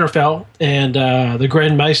Winterfell, and the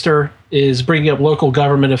Grand Maester is bringing up local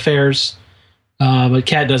government affairs, but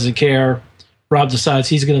Cat doesn't care. Robb decides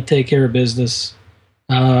he's going to take care of business.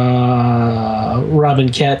 Robb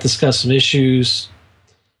and Cat discuss some issues,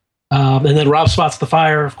 and then Robb spots the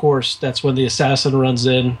fire. Of course, that's when the assassin runs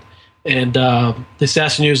in, and the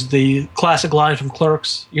assassin uses the classic line from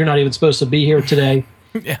Clerks, "You're not even supposed to be here today."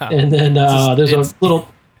 Yeah, and then it's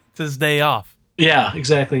his day off. Yeah,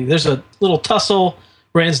 exactly. There's a little tussle.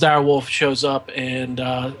 Bran's direwolf shows up and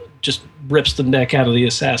just rips the neck out of the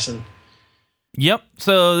assassin. Yep.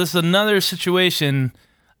 So this is another situation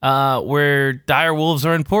where direwolves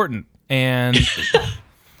are important, and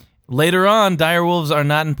later on, direwolves are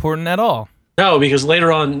not important at all. No, because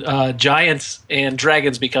later on, giants and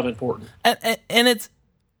dragons become important.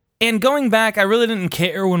 And going back, I really didn't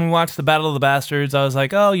care when we watched the Battle of the Bastards. I was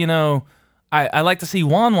like, oh, I like to see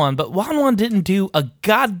Won, but Won didn't do a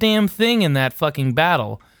goddamn thing in that fucking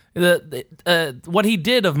battle. What he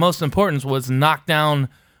did of most importance was knock down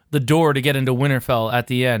the door to get into Winterfell at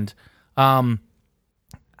the end. I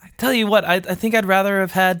tell you what, I think I'd rather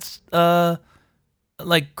have had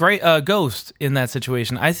Ghost in that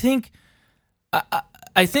situation. I think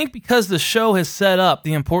because the show has set up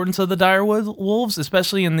the importance of the dire wolves,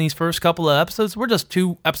 especially in these first couple of episodes. We're just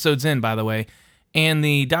 2 episodes in, by the way. And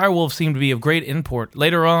the direwolves seem to be of great import.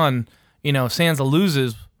 Later on, Sansa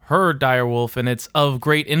loses her direwolf, and it's of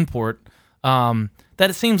great import. That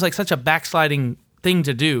it seems like such a backsliding thing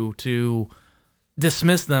to do, to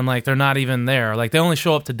dismiss them like they're not even there. Like they only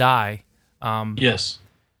show up to die. Yes.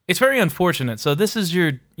 It's very unfortunate. So this is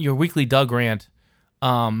your weekly Doug rant.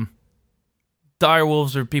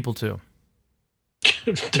 Direwolves are people too.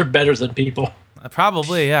 They're better than people.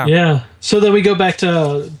 Probably, yeah. Yeah. So then we go back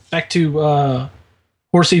to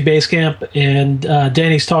Horsey Base Camp, and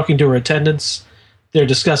Dany's talking to her attendants. They're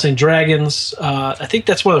discussing dragons. I think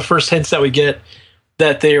that's one of the first hints that we get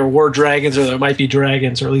that there were dragons, or there might be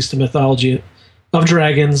dragons, or at least the mythology of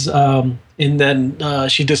dragons. And then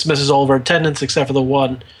she dismisses all of her attendants except for the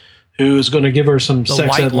one who's going to give her some The sex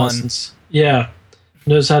white ed one. lessons. Yeah,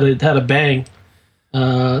 knows how to bang.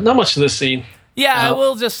 Not much to this scene. Yeah, I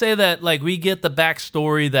will just say that like we get the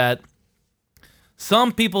backstory that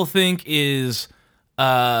some people think is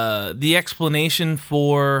the explanation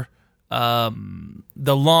for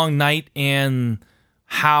the long night and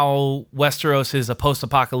how Westeros is a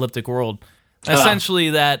post-apocalyptic world. Essentially,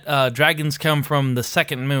 that dragons come from the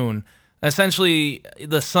second moon. Essentially,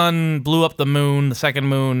 the sun blew up the moon, the second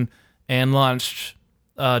moon, and launched.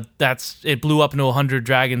 It blew up into 100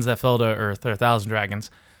 dragons that fell to Earth, or 1,000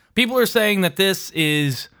 dragons. People are saying that this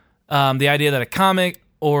is the idea that a comet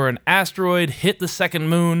or an asteroid hit the second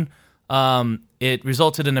moon. It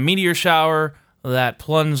resulted in a meteor shower that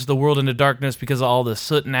plunged the world into darkness because of all the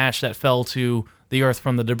soot and ash that fell to the Earth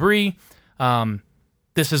from the debris.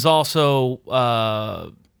 This is also,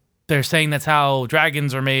 they're saying that's how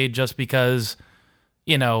dragons are made, just because,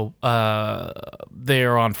 they're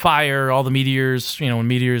on fire. All the meteors, when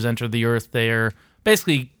meteors enter the Earth, they're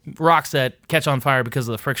basically rocks that catch on fire because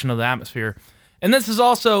of the friction of the atmosphere. And this is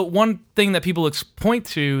also one thing that people point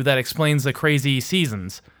to that explains the crazy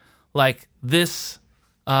seasons. Like this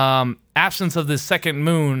absence of this second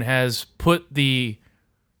moon has put the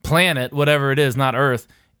planet, whatever it is, not Earth,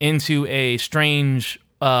 into a strange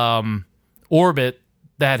orbit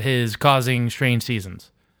that is causing strange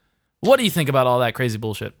seasons. What do you think about all that crazy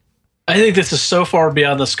bullshit? I think this is so far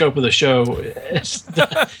beyond the scope of the show.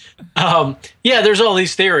 There's all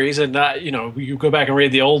these theories, and you go back and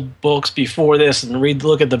read the old books before this, and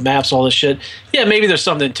look at the maps, all this shit. Yeah, maybe there's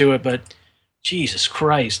something to it, but Jesus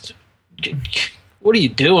Christ, what are you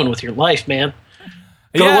doing with your life, man?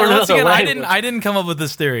 I didn't come up with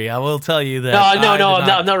this theory. I will tell you that. No,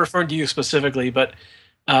 I'm not referring to you specifically, but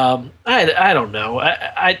I don't know.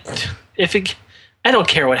 I don't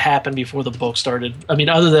care what happened before the book started. I mean,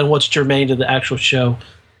 other than what's germane to the actual show.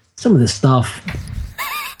 Some of this stuff.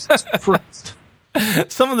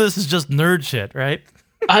 Some of this is just nerd shit, right?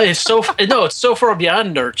 It's so far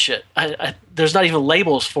beyond nerd shit. There's not even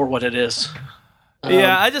labels for what it is.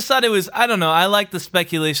 I just thought it was. I don't know. I like the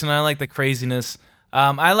speculation. I like the craziness.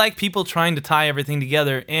 I like people trying to tie everything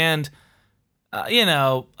together, and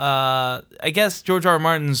I guess George R. R.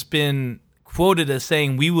 Martin's been quoted as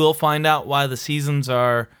saying, "We will find out why the seasons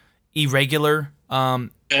are irregular." I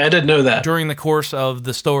didn't know that during the course of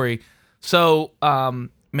the story. So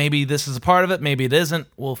maybe this is a part of it. Maybe it isn't.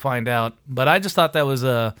 We'll find out. But I just thought that was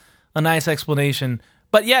a nice explanation.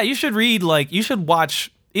 But yeah, you should read. You should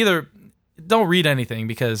watch either. Don't read anything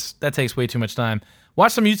because that takes way too much time.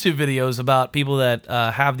 Watch some YouTube videos about people that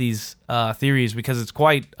have these theories, because it's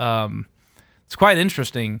quite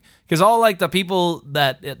interesting. Because all the people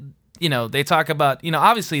that they talk about,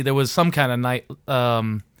 obviously there was some kind of night.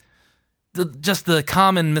 Just the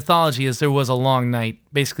common mythology is there was a long night,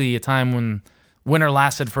 basically a time when winter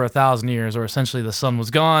lasted for 1,000 years, or essentially the sun was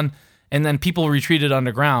gone, and then people retreated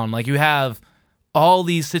underground. Like you have all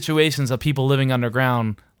these situations of people living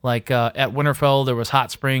underground. Like at Winterfell, there was hot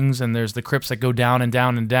springs, and there's the crypts that go down and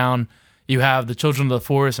down and down. You have the Children of the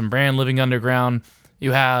Forest and Bran living underground.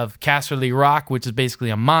 You have Casterly Rock, which is basically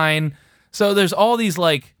a mine. So there's all these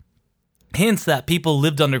hints that people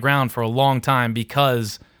lived underground for a long time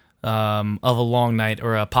because of a long night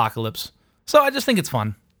or apocalypse. So I just think it's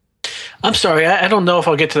fun. I'm sorry, I don't know if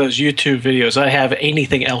I'll get to those YouTube videos. I have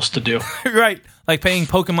anything else to do. Right, like playing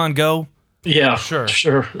Pokemon Go. Yeah,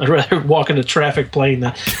 sure. I'd rather walk into traffic playing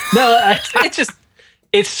that. No,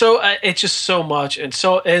 it's just so much, and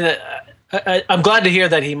I'm glad to hear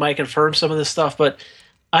that he might confirm some of this stuff. But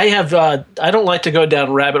I don't like to go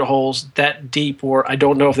down rabbit holes that deep where I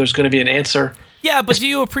don't know if there's going to be an answer. Yeah, but do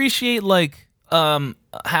you appreciate a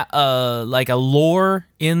lore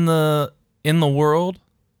in the world?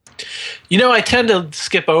 I tend to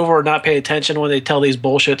skip over or not pay attention when they tell these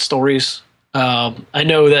bullshit stories. I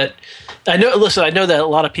know that a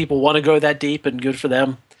lot of people want to go that deep, and good for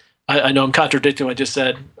them. I know I'm contradicting what I just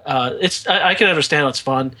said. I can understand it's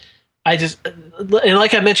fun. And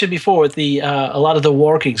like I mentioned before with a lot of the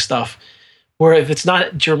walking stuff, where if it's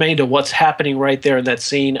not germane to what's happening right there in that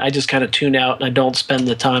scene, I just kind of tune out and I don't spend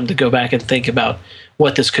the time to go back and think about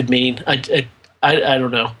what this could mean. I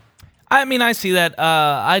don't know. I mean, I see that.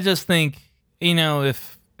 I just think,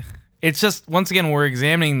 if it's just, once again, we're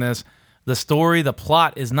examining this. The story, the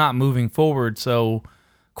plot is not moving forward, so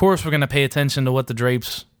of course we're going to pay attention to what the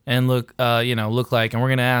drapes look like, and we're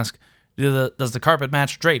going to ask, does the carpet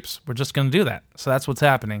match drapes? We're just going to do that. So that's what's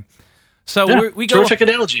happening. So we go. Terrific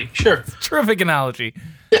analogy, sure. Terrific analogy.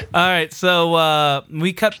 All right, so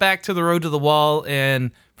we cut back to the road to the wall,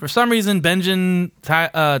 and for some reason, Benjen,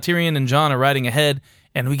 Tyrion, and Jon are riding ahead,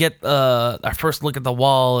 and we get our first look at the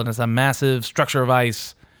wall, and it's a massive structure of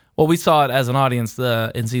ice. Well, we saw it as an audience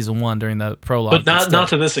in season 1 during the prologue, but not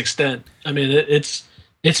to this extent. I mean, it's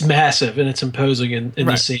massive and it's imposing in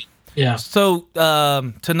the scene. Yeah. So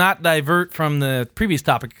to not divert from the previous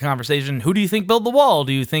topic of conversation, who do you think built the wall?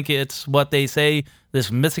 Do you think it's what they say,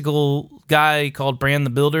 this mythical guy called Bran the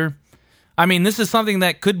Builder? I mean, this is something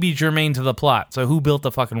that could be germane to the plot. So who built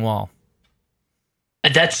the fucking wall?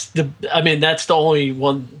 And that's the only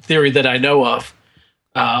one theory that I know of.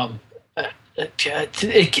 I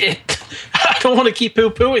don't want to keep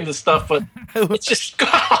poo-pooing this stuff, but it's just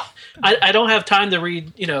I don't have time to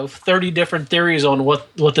read 30 different theories on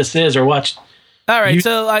what this is or watch. All right,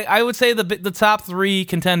 so I would say the top 3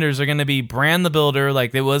 contenders are going to be Bran the Builder,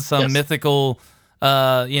 like there was some mythical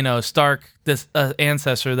Stark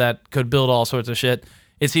ancestor that could build all sorts of shit.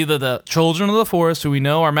 It's either the Children of the Forest, who we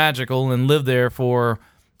know are magical and lived there for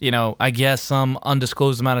I guess some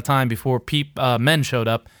undisclosed amount of time before men showed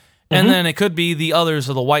up. And then it could be the others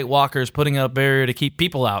of the White Walkers putting up a barrier to keep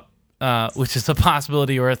people out, which is a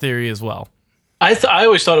possibility or a theory as well. I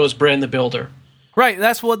always thought it was Bran the Builder. Right,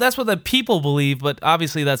 that's what the people believe, but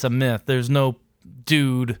obviously that's a myth. There's no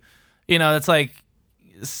dude, it's like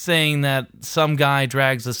saying that some guy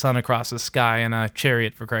drags the sun across the sky in a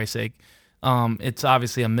chariot, for Christ's sake. It's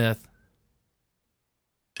obviously a myth.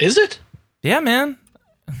 Is it? Yeah, man.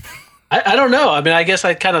 I don't know. I mean, I guess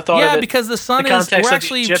I kind of thought of it. Because the sun we're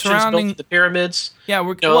actually surrounding the pyramids.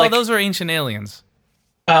 Yeah, those are ancient aliens.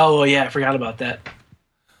 Oh, well, yeah, I forgot about that.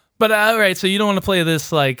 But all right, so you don't want to play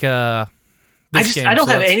this like I don't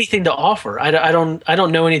have anything to offer. I don't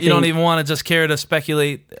know anything. You don't even want to just care to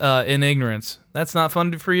speculate in ignorance. That's not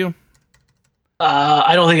fun for you?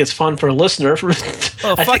 I don't think it's fun for a listener.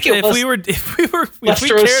 Well, fuck it. If we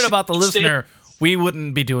cared about the listener, we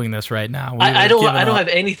wouldn't be doing this right now. I don't have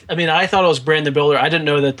any. I mean, I thought it was Bran the Builder. I didn't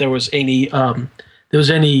know that there was any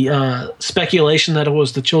speculation that it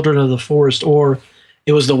was the Children of the Forest or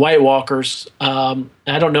it was the White Walkers. I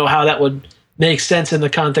don't know how that would make sense in the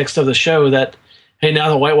context of the show. That hey, now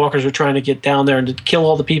the White Walkers are trying to get down there and to kill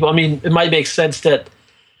all the people. I mean, it might make sense that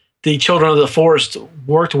the Children of the Forest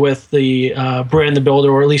worked with the Bran the Builder,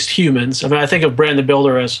 or at least humans. I mean, I think of Bran the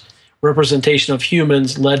Builder as representation of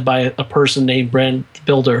humans led by a person named Bran the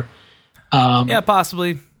Builder. Yeah,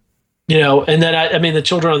 possibly. And then the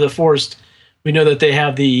Children of the Forest, we know that they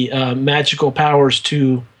have the magical powers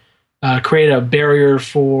to create a barrier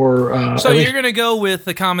for. So you're going to go with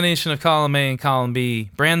the combination of column A and column B,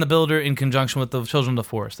 Bran the Builder in conjunction with the Children of the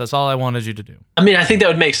Forest. That's all I wanted you to do. I mean, I think that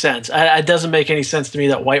would make sense. It doesn't make any sense to me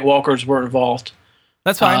that White Walkers were involved.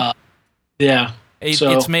 That's fine. Yeah.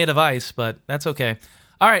 It's made of ice, but that's okay.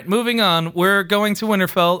 All right, moving on. We're going to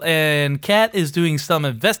Winterfell, and Kat is doing some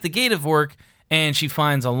investigative work, and she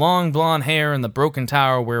finds a long blonde hair in the broken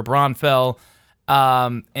tower where Bronn fell.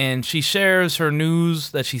 And she shares her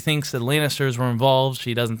news that she thinks the Lannisters were involved.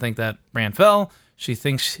 She doesn't think that Bran fell. She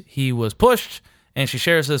thinks he was pushed, and she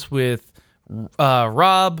shares this with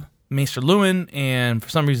Robb, Maester Luwin, and for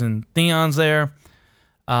some reason Theon's there.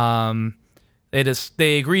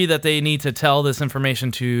 They agree that they need to tell this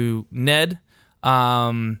information to Ned,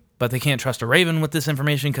 but they can't trust a Raven with this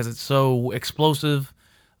information because it's so explosive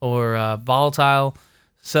or volatile.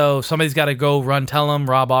 So somebody's got to go tell him.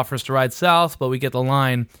 Robb offers to ride south, but we get the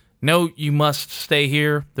line, no, you must stay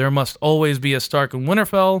here. There must always be a Stark in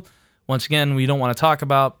Winterfell. Once again, we don't want to talk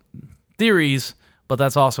about theories, but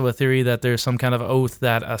that's also a theory that there's some kind of oath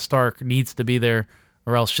that a Stark needs to be there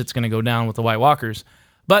or else shit's going to go down with the White Walkers.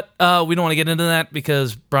 But we don't want to get into that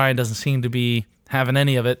because Brian doesn't seem to be having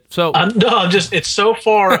any of it. So it's so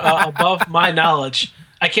far above my knowledge.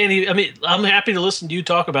 I can't even. I mean, I'm happy to listen to you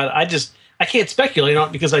talk about it. I can't speculate on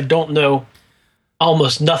it because I don't know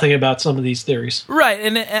almost nothing about some of these theories. Right,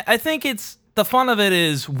 and I think it's the fun of it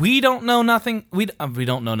is we don't know nothing. We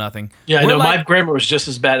don't know nothing. Yeah, I know. My grammar was just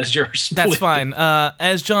as bad as yours. That's fine.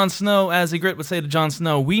 As Jon Snow, as Ygritte would say to Jon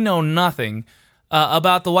Snow, we know nothing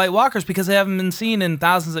about the White Walkers because they haven't been seen in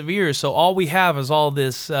thousands of years. So all we have is all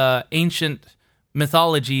this ancient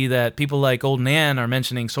mythology that people like Old Nan are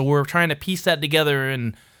mentioning. So we're trying to piece that together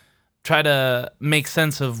and try to make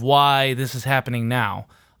sense of why this is happening now.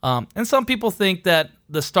 And some people think that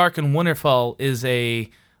the Stark in Winterfell is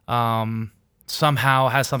somehow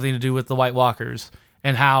has something to do with the White Walkers,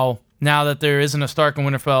 and how now that there isn't a Stark in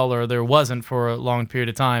Winterfell, or there wasn't for a long period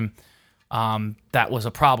of time, that was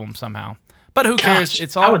a problem somehow. But who cares?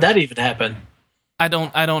 Gosh, how would that even happen? I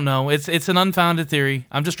don't know. It's an unfounded theory.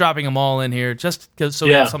 I'm just dropping them all in here just so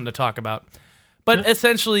we have something to talk about. But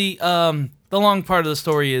essentially, the long part of the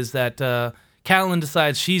story is that Catelyn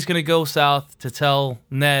decides she's going to go south to tell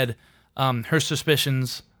Ned her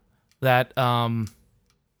suspicions that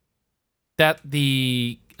that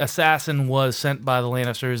the assassin was sent by the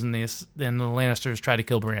Lannisters, and the Lannisters tried to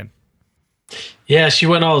kill Bran. Yeah, she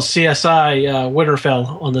went all CSI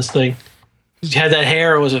Winterfell on this thing. She had that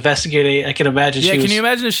hair and was investigating. I can imagine. Yeah, can you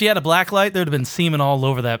imagine if she had a black light? There'd have been semen all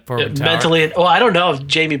over that tower. Mentally. Well, I don't know if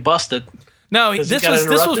Jamie busted. No, this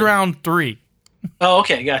was round 3. Oh,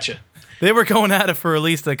 okay, gotcha. They were going at it for at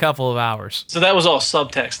least a couple of hours. So that was all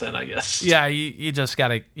subtext then, I guess. Yeah, you just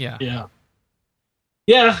gotta, yeah.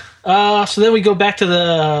 Yeah. So then we go back to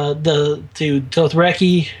the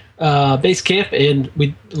Dothraki base camp, and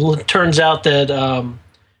it turns out that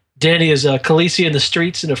Dany is a Khaleesi in the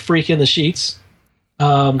streets and a freak in the sheets.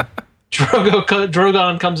 Drogon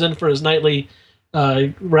comes in for his nightly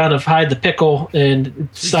round of hide the pickle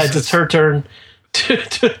and decides it's her turn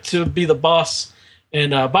to be the boss.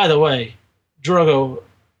 And by the way, Drogo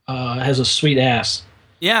has a sweet ass.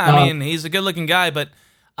 Yeah, I mean, he's a good-looking guy, but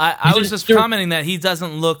I was just commenting that he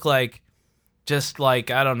doesn't look like just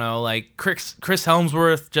like, I don't know, like Chris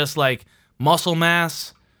Hemsworth, just like muscle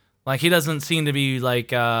mass. Like, he doesn't seem to be like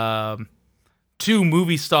too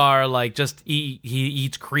movie star, like just he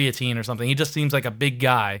eats creatine or something. He just seems like a big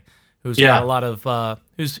guy who's got a lot of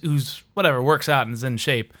who's whatever, works out and is in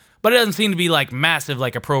shape. But it doesn't seem to be like massive,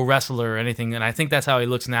 like a pro wrestler or anything. And I think that's how he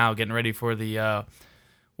looks now, getting ready for the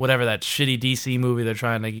whatever that shitty DC movie they're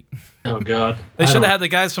trying to. Oh God! They should have had the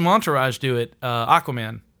guys from Entourage do it.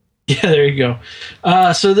 Aquaman. Yeah, there you go.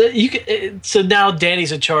 So now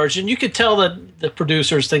Dany's in charge, and you could tell that the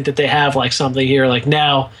producers think that they have like something here. Like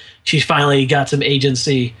now she's finally got some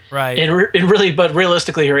agency, right? But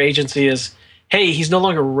realistically, her agency is, hey, he's no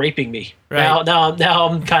longer raping me. Right. Now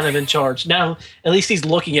I'm kind of in charge. Now at least he's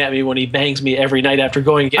looking at me when he bangs me every night after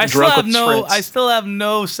going and getting drunk with his friends. I still have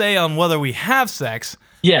no say on whether we have sex.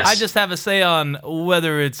 Yes, I just have a say on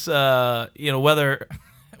whether it's whether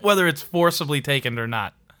it's forcibly taken or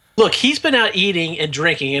not. Look, he's been out eating and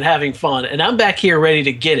drinking and having fun, and I'm back here ready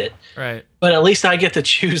to get it. Right. But at least I get to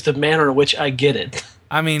choose the manner in which I get it.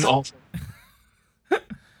 I mean, it's awesome.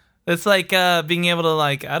 It's like being able to,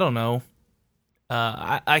 like, I don't know.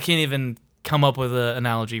 I can't even come up with an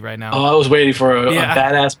analogy right now. Oh, I was waiting for a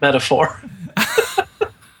badass metaphor.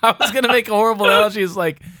 I was going to make a horrible analogy. It's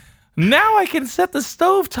like, now I can set the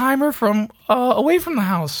stove timer from away from the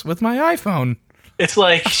house with my iPhone. It's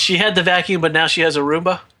like she had the vacuum, but now she has a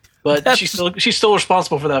Roomba. But she's still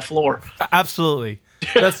responsible for that floor. Absolutely.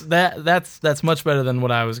 That's much better than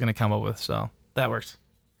what I was going to come up with. So that works.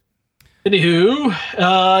 Anywho,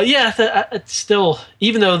 it's still,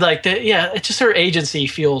 even though like that, it's just her agency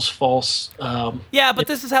feels false. But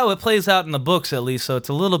this is how it plays out in the books, at least. So it's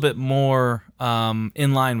a little bit more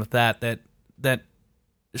in line with that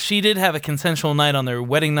she did have a consensual night on their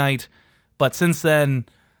wedding night, but since then.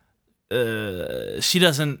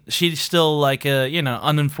 She's still like a,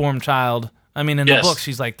 uninformed child. I mean, in the book,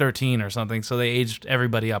 she's like 13 or something, so they aged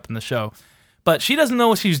everybody up in the show. But she doesn't know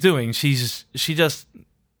what she's doing. She's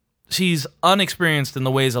unexperienced in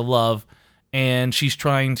the ways of love, and she's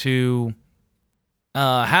trying to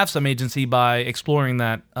have some agency by exploring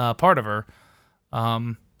that part of her.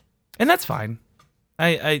 And that's fine.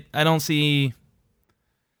 I don't see...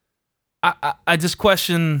 I just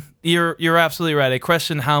question. You're absolutely right. I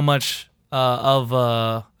question how much of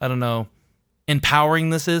I don't know,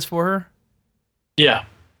 empowering this is for her. Yeah.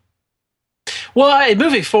 Well,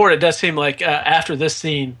 moving forward, it does seem like after this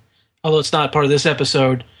scene, although it's not part of this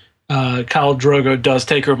episode, Khal Drogo does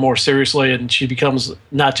take her more seriously, and she becomes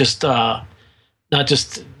not just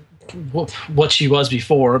what she was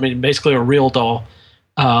before. I mean, basically a real doll.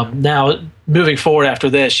 Now, moving forward after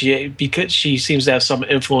this, because she seems to have some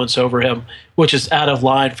influence over him, which is out of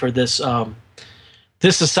line for this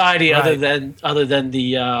this society. Right. Other than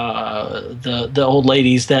the old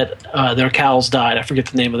ladies that their cows died. I forget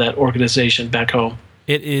the name of that organization back home.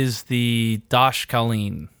 It is the Dosh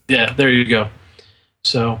Khaleen. Yeah, there you go.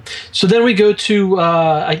 So then we go to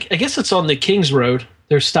I guess it's on the King's Road.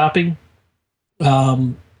 They're stopping,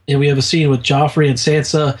 and we have a scene with Joffrey and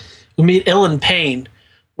Sansa. We meet Ilyn Payne,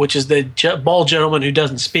 which is the bald gentleman who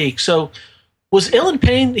doesn't speak. So was Ilyn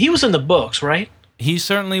Payne, he was in the books, right? He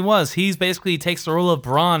certainly was. He's basically takes the role of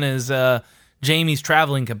Bronn as Jaime's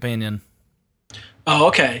traveling companion. Oh,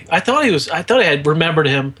 okay. I thought I had remembered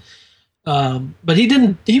him. But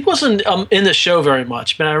he wasn't in the show very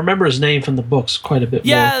much, but I remember his name from the books quite a bit more.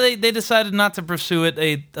 Yeah, they decided not to pursue it.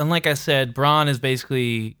 And like I said, Bronn is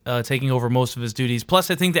basically taking over most of his duties. Plus,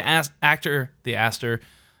 I think the Aster,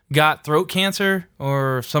 got throat cancer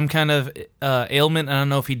or some kind of ailment. I don't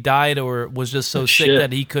know if he died or was just so sick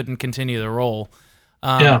that he couldn't continue the role.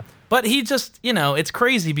 Yeah. But he just, it's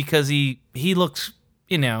crazy because he looks,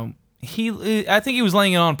 I think he was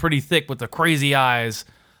laying it on pretty thick with the crazy eyes.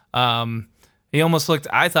 He almost looked,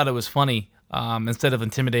 I thought it was funny, instead of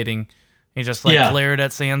intimidating. He just glared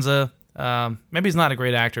at Sansa. Maybe he's not a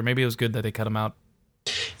great actor. Maybe it was good that they cut him out.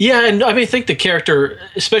 Yeah, and I think the character,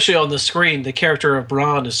 especially on the screen, the character of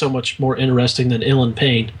Bronn is so much more interesting than Ilyn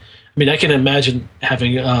Payne. I mean, I can imagine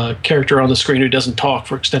having a character on the screen who doesn't talk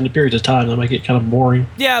for extended periods of time. That might get kind of boring.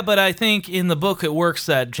 Yeah, but I think in the book it works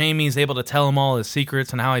that Jaime's able to tell him all his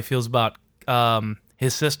secrets and how he feels about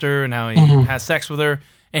his sister and how he has sex with her.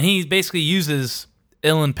 And he basically uses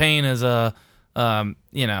Ilyn Payne as a,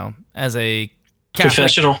 as a Catholic,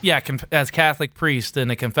 confessional. Yeah, as Catholic priest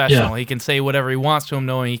in a confessional. Yeah. He can say whatever he wants to him,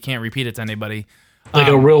 knowing he can't repeat it to anybody. Like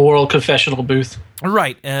a real-world confessional booth.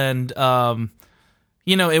 Right, and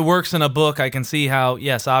it works in a book. I can see how,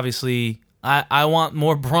 yes, obviously, I want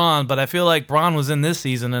more Bronn, but I feel like Bronn was in this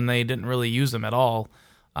season and they didn't really use him at all.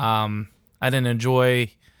 I didn't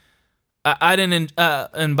enjoy.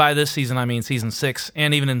 And by this season I mean season 6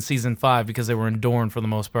 and even in season 5 because they were in Dorne for the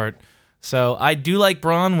most part. So I do like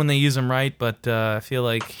Bronn when they use him right, but I feel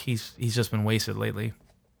like he's just been wasted lately.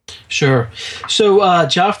 Sure. So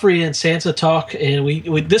Joffrey and Sansa talk, and we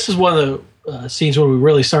this is one of the scenes where we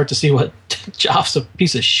really start to see what Joff's a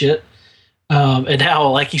piece of shit, and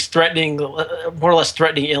how he's threatening, more or less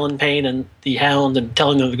threatening Ilyn Payne and the Hound and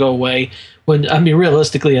telling them to go away. When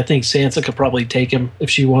realistically, I think Sansa could probably take him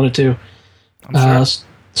if she wanted to. I'm sure.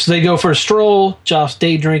 So they go for a stroll. Joff's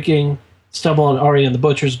day drinking, stumble on Arya and the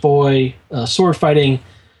Butcher's Boy, sword fighting.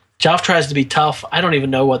 Joff tries to be tough. I don't even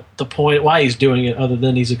know what the point, why he's doing it, other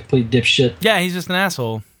than he's a complete dipshit. Yeah, he's just an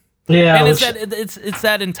asshole. Yeah, and it's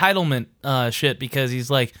that entitlement shit because he's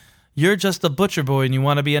like, you're just a butcher boy and you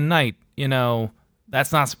want to be a knight.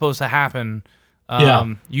 That's not supposed to happen.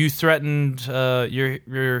 You threatened.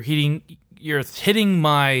 You're hitting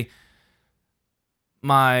my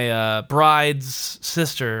bride's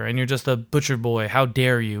sister, and you're just a butcher boy. How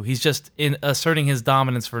dare you? He's just asserting his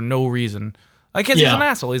dominance for no reason. I guess he's an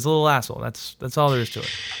asshole. He's a little asshole. That's all there is to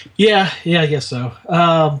it. Yeah, I guess so.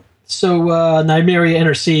 So Nymeria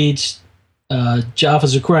intercedes. Joff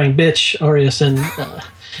is a crying bitch. Arya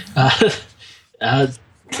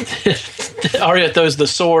Arya throws the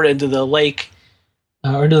sword into the lake,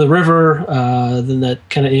 or into the river. Then that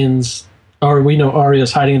kind of ends. Or we know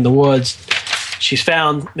Arya's hiding in the woods. She's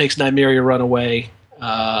found, makes Nymeria run away.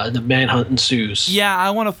 The manhunt ensues. Yeah,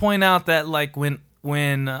 I want to point out that when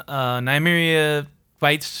Nymeria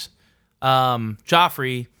fights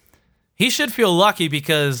Joffrey, he should feel lucky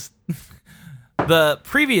because the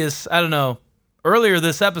previous, earlier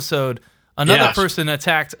this episode, another person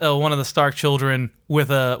attacked one of the Stark children with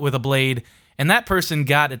a blade, and that person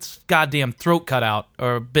got its goddamn throat cut out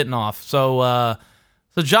or bitten off. So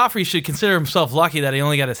Joffrey should consider himself lucky that he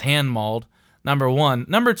only got his hand mauled. Number one.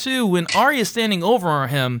 Number two, when Arya's standing over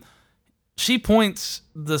him, she points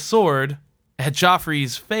the sword at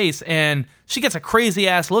Joffrey's face, and she gets a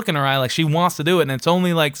crazy-ass look in her eye like she wants to do it, and it's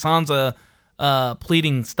only Sansa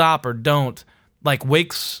pleading stop or don't,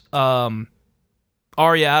 wakes Arya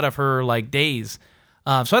out of her, daze.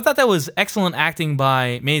 So I thought that was excellent acting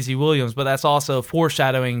by Maisie Williams, but that's also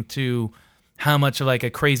foreshadowing to how much of,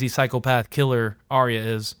 a crazy psychopath killer Arya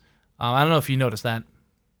is. I don't know if you noticed that.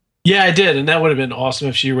 Yeah, I did, and that would have been awesome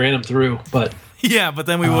if she ran him through, but... Yeah, but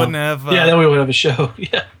then we wouldn't have... then we would have a show,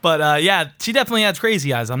 yeah. But, she definitely has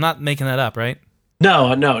crazy eyes. I'm not making that up, right?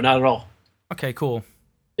 No, not at all. Okay, cool.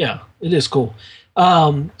 Yeah, it is cool.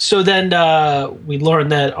 So then we learn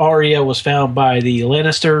that Arya was found by the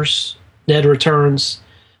Lannisters. Ned returns,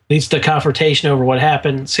 leads to a confrontation over what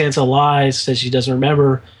happened. Sansa lies, says she doesn't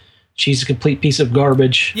remember. She's a complete piece of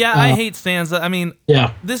garbage. Yeah, I hate Sansa. I mean,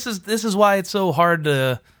 this is why it's so hard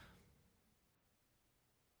to...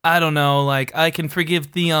 I don't know, I can forgive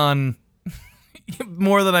Theon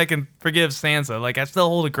more than I can forgive Sansa. I still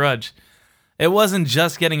hold a grudge. It wasn't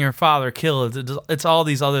just getting her father killed. It's all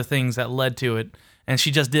these other things that led to it, and she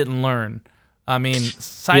just didn't learn. I mean,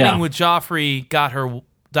 siding with Joffrey got her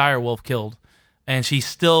direwolf killed, and she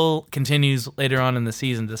still continues later on in the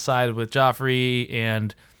season to side with Joffrey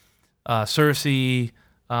and Cersei.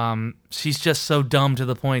 She's just so dumb to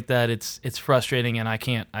the point that it's frustrating, and I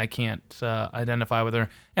can't identify with her,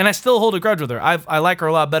 and I still hold a grudge with her. I like her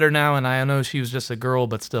a lot better now, and I know she was just a girl,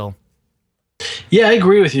 but still. Yeah, I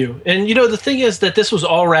agree with you. And the thing is that this was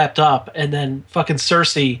all wrapped up, and then fucking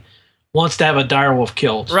Cersei wants to have a direwolf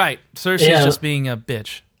killed. Right, Cersei's just being a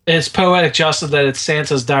bitch. It's poetic justice that it's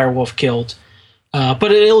Sansa's direwolf killed,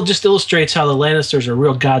 but it just illustrates how the Lannisters are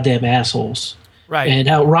real goddamn assholes. Right. And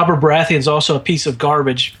how Robert Baratheon's also a piece of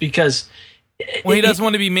garbage because Well, he doesn't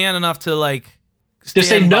want to be man enough to like to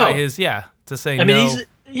say no. To say I no. mean,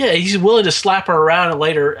 he's willing to slap her around in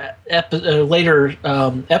later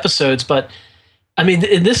episodes, but I mean,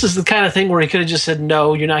 and this is the kind of thing where he could have just said,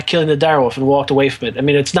 "No, you're not killing the direwolf," and walked away from it. I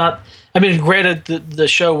mean, it's not. I mean, granted, the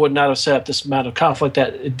show would not have set up this amount of conflict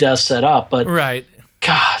that it does set up, but right.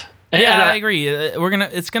 God. Yeah, I agree.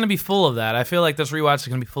 It's gonna be full of that. I feel like this rewatch is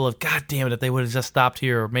gonna be full of, God damn it, if they would have just stopped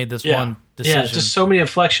here or made this one decision. Yeah, just so many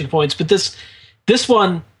inflection points. But this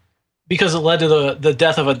one, because it led to the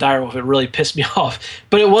death of a direwolf, it really pissed me off.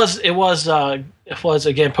 But it was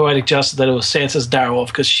again poetic justice that it was Sansa's direwolf,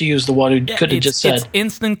 because she was the one who could have just said. It's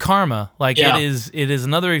instant karma. Like it is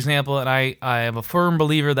another example, and I am a firm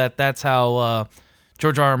believer that that's how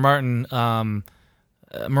George R. R. Martin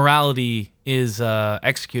morality is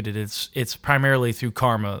executed. It's primarily through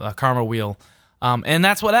karma, a karma wheel, and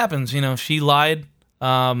that's what happens. You know, she lied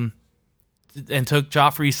and took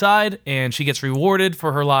Joffrey's side, and she gets rewarded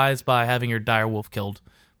for her lies by having her direwolf killed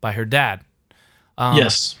by her dad.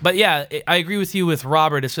 Yes, but yeah, I agree with you with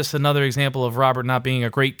Robert. It's just another example of Robert not being a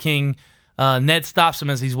great king. Ned stops him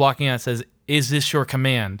as he's walking out and says, "Is this your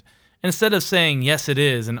command?" And instead of saying yes, it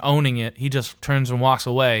is, and owning it, he just turns and walks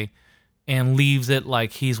away and leaves it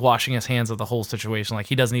like he's washing his hands of the whole situation, like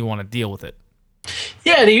he doesn't even want to deal with it.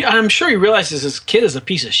 Yeah, and I'm sure he realizes his kid is a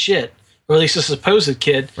piece of shit, or at least a supposed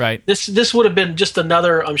kid. Right. This would have been just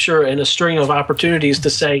another, I'm sure, in a string of opportunities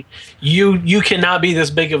to say, you cannot be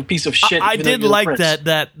this big of a piece of shit. I did like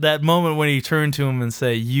that moment when he turned to him and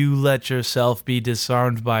say, "You let yourself be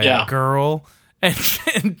disarmed by a girl," and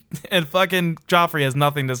fucking Joffrey has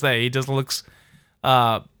nothing to say. He just looks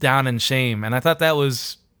down in shame, and I thought that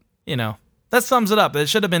was. You know, that sums it up. It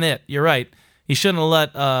should have been it. You're right. He shouldn't have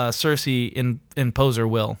let Cersei impose her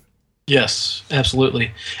will. Yes,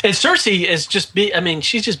 absolutely. And Cersei is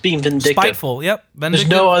she's just being vindictive. Spiteful, yep. Vindictive.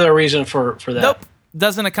 There's no other reason for that. Nope.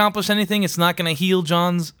 Doesn't accomplish anything. It's not going to heal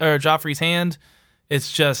Joffrey's hand.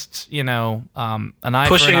 It's just, an eye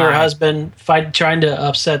pushing for an her eye. Husband, trying to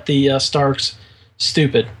upset the Starks.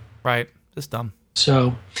 Stupid. Right. Just dumb.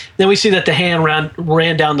 So then we see that the hand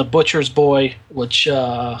ran down the butcher's boy, which,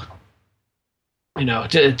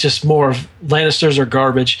 just more of Lannisters are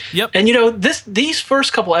garbage. Yep. And, these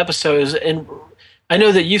first couple episodes, and I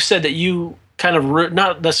know that you've said that you kind of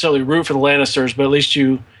not necessarily root for the Lannisters, but at least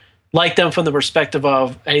you like them from the perspective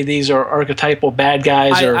of, hey, these are archetypal bad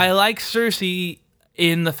guys. I like Cersei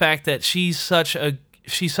in the fact that she's such a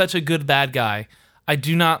good bad guy. I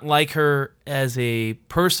do not like her as a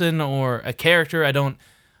person or a character. I don't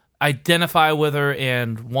identify with her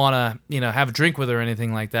and want to, have a drink with her or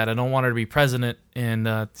anything like that. I don't want her to be president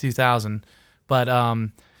in 2000. But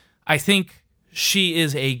I think she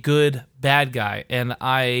is a good bad guy. And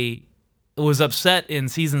I was upset in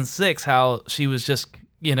season 6 how she was just,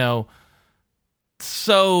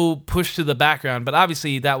 so pushed to the background. But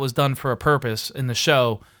obviously that was done for a purpose in the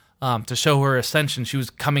show. To show her ascension. She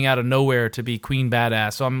was coming out of nowhere to be Queen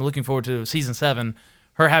Badass. So I'm looking forward to season 7,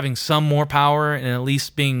 her having some more power and at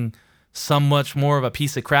least being so much more of a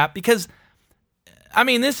piece of crap. Because,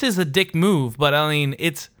 this is a dick move, but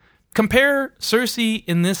it's compare Cersei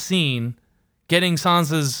in this scene getting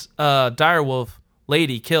Sansa's direwolf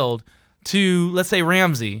lady killed to, let's say,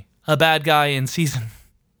 Ramsay, a bad guy in season,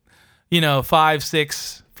 5,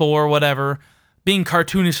 6, 4, whatever, being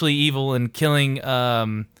cartoonishly evil and killing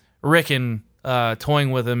Rickon,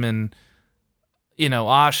 toying with him, and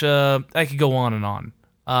Asha. I could go on and on.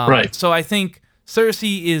 Right. So I think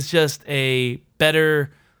Cersei is just a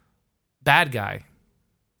better bad guy.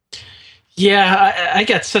 Yeah, I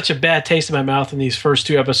got such a bad taste in my mouth in these first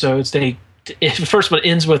 2 episodes. The first one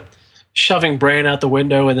ends with shoving Bran out the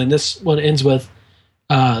window, and then this one ends with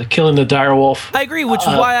killing the direwolf. I agree, which is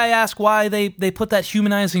why I ask why they put that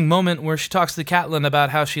humanizing moment where she talks to Catelyn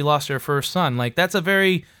about how she lost her first son. Like, that's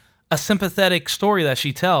a sympathetic story that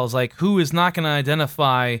she tells. Like, who is not going to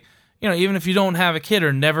identify, even if you don't have a kid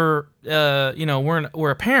or never, we're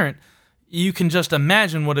a parent, you can just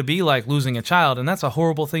imagine what it'd be like losing a child, and that's a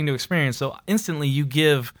horrible thing to experience. So instantly you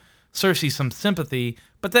give Cersei some sympathy,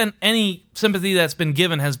 but then any sympathy that's been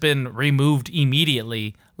given has been removed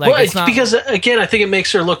immediately. Like, well, it's not, because, again, I think it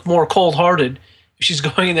makes her look more cold-hearted. She's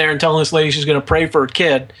going in there and telling this lady she's going to pray for her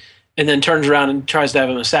kid, and then turns around and tries to have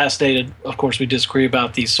him assassinated. Of course, we disagree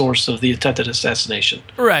about the source of the attempted assassination.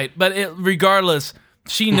 Right, but regardless,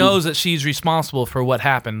 she knows that she's responsible for what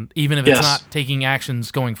happened, even if it's not taking actions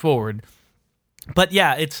going forward. But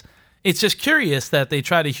yeah, it's just curious that they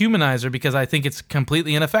try to humanize her, because I think it's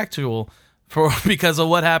completely ineffectual because of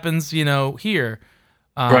what happens, here.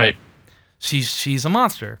 Right. She's a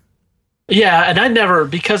monster. Yeah, and I never,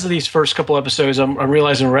 because of these first couple episodes, I'm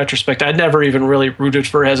realizing in retrospect, I never even really rooted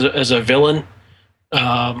for her as a villain.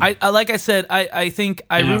 I like I said, I think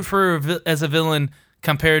I root for her as a villain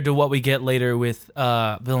compared to what we get later with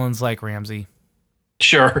villains like Ramsey.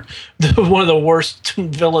 Sure, one of the worst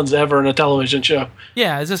villains ever in a television show.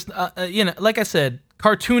 Yeah, it's just like I said,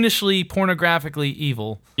 cartoonishly, pornographically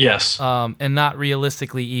evil. Yes, and not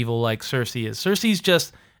realistically evil like Cersei is. Cersei's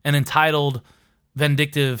just an entitled,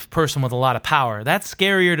 vindictive person with a lot of power. That's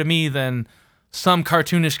scarier to me than some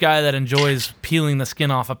cartoonish guy that enjoys peeling the skin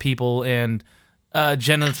off of people and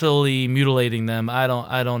genitally mutilating them. I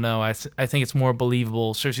don't know. I think it's more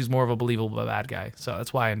believable. Cersei's more of a believable bad guy, so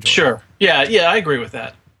that's why I enjoy it. Sure. Yeah, I agree with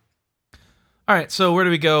that. All right, so where do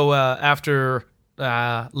we go after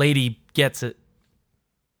Lady gets it?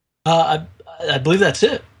 I believe that's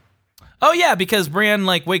it. Oh yeah, because Bran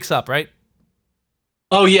wakes up, right?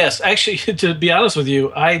 Oh yes, actually, to be honest with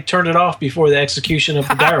you, I turned it off before the execution of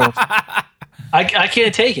the direwolf. I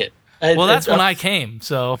can't take it. Well, that's when I came.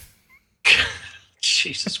 So,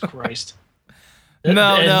 Jesus Christ.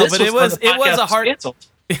 No, but it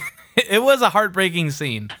was a heartbreaking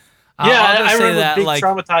scene. I remember being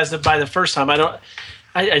traumatized by the first time.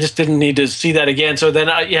 I just didn't need to see that again. So then,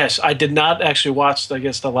 yes, I did not actually watch, I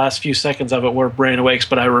guess, the last few seconds of it where Bran awakes,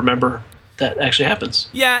 but I remember that actually happens.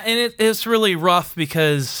 Yeah, and it's really rough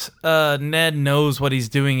because Ned knows what he's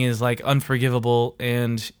doing is unforgivable,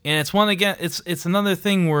 and it's it's another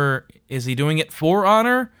thing where is he doing it for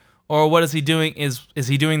honor, or what is he doing? Is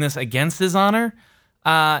he doing this against his honor?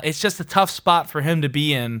 It's just a tough spot for him to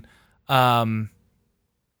be in. But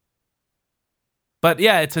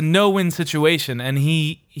yeah, it's a no-win situation, and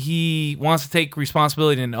he wants to take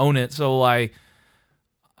responsibility and own it. So I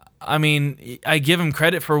give him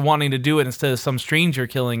credit for wanting to do it instead of some stranger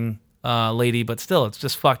killing Lady, but still, it's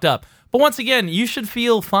just fucked up. But once again, you should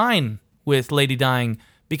feel fine with Lady dying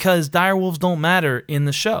because direwolves don't matter in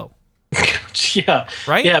the show. Yeah.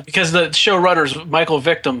 Right? Yeah, because the showrunners, Michael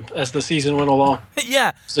Victim, as the season went along.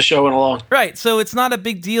 Yeah. As the show went along. Right, so it's not a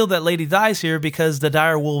big deal that Lady dies here because the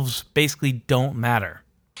direwolves basically don't matter.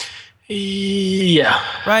 Yeah.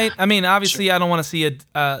 Right? I mean, obviously, sure. I don't want to see I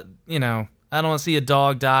don't want to see a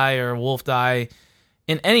dog die or a wolf die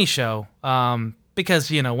in any show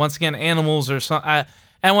because, once again, animals are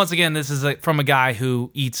and once again, this is from a guy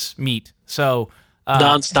who eats meat. So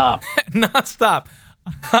nonstop. Nonstop.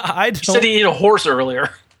 You said he'd eat a horse earlier.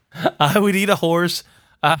 I would eat a horse.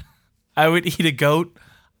 I would eat a goat.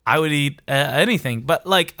 I would eat anything. But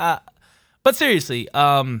but seriously,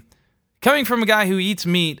 coming from a guy who eats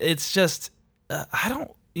meat, it's just I don't.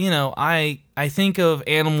 I think of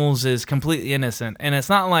animals as completely innocent, and it's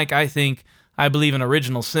not like I believe in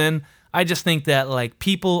original sin. I just think that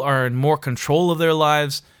people are in more control of their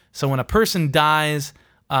lives. So when a person dies,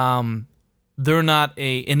 they're not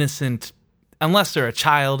a innocent. Unless they're a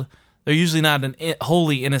child, they're usually not a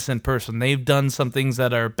wholly innocent person. They've done some things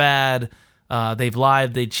that are bad. They've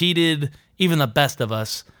lied. They cheated. Even the best of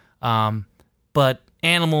us. But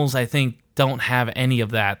animals, I think, don't have any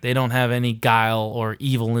of that. They don't have any guile or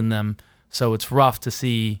evil in them. So it's rough to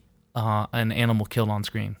see an animal killed on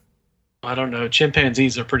screen. I don't know.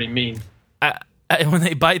 Chimpanzees are pretty mean. When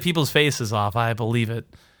they bite people's faces off, I believe it.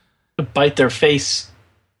 Bite their face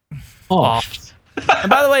off. And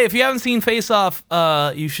by the way, if you haven't seen Face Off,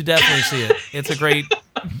 you should definitely see it. It's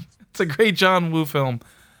a great John Woo film.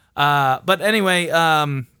 But anyway,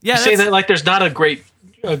 yeah. You say that like there's not a great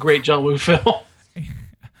John Woo film.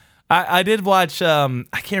 I did watch. I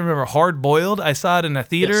can't remember. Hard Boiled. I saw it in a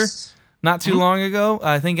theater not too long ago.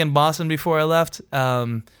 I think in Boston before I left.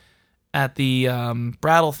 At the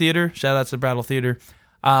Brattle Theater. Shout out to Brattle Theater.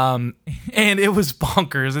 And it was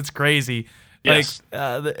bonkers. It's crazy. Yes.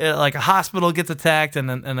 Like a hospital gets attacked,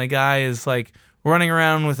 and a guy is running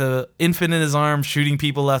around with an infant in his arms, shooting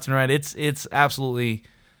people left and right. It's absolutely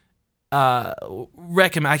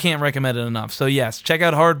recommend. I can't recommend it enough. So yes, check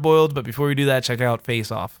out Hard Boiled. But before you do that, check out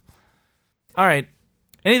Face Off. All right.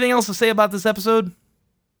 Anything else to say about this episode?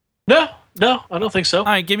 No, I don't think so. All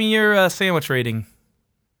right, give me your sandwich rating.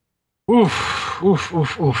 Oof.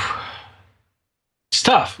 It's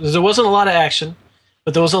tough because there wasn't a lot of action.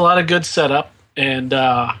 But there was a lot of good setup, and we're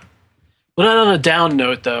not on a down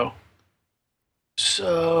note, though.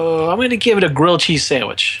 So I'm going to give it a grilled cheese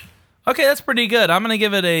sandwich. Okay, that's pretty good. I'm going to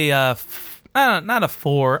give it a, not a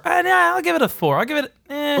 4. I'll give it a 4. I'll give it,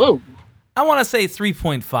 Whoa. I want to say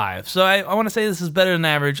 3.5. So I want to say this is better than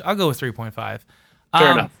average. I'll go with 3.5. Fair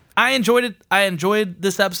enough. I enjoyed it. I enjoyed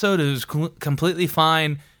this episode. It was completely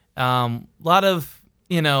fine. A lot of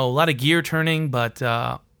gear turning, but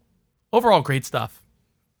overall great stuff.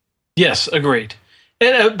 Yes, agreed.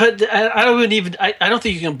 But I don't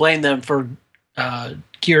think you can blame them for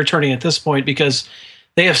gear turning at this point, because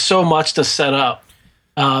they have so much to set up,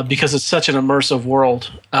 because it's such an immersive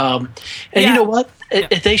world. You know what?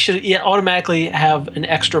 They should automatically have an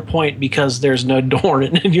extra point because there's no Dorn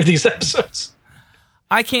in any of these episodes.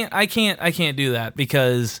 I can't do that,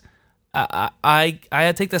 because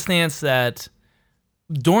I take the stance that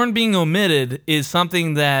Dorn being omitted is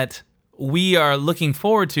something that we are looking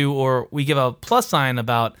forward to, or we give a plus sign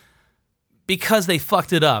about, because they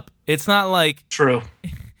fucked it up. It's not like... True.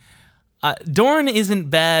 Dorn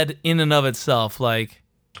isn't bad in and of itself. Like,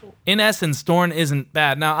 in essence, Dorn isn't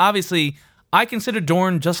bad. Now, obviously, I consider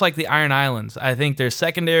Dorn just like the Iron Islands. I think they're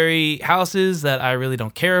secondary houses that I really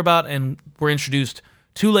don't care about, and were introduced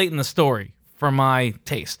too late in the story for my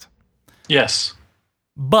taste. Yes.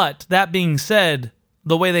 But that being said,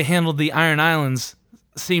 the way they handled the Iron Islands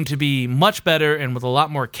seemed to be much better and with a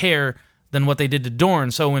lot more care than what they did to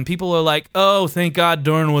Dorn. So when people are like, "Oh, thank God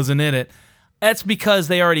Dorn wasn't in it," that's because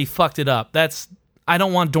they already fucked it up. I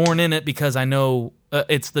don't want Dorn in it because I know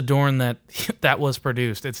it's the Dorn that was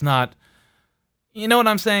produced. It's not, you know what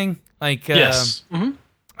I'm saying? Like, yes.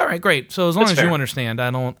 All right, great. So as long as fair. you understand, I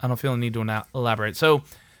don't feel the need to elaborate. So,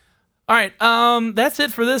 all right, that's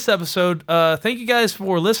it for this episode. Thank you guys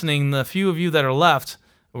for listening. The few of you that are left,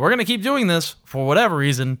 we're gonna keep doing this for whatever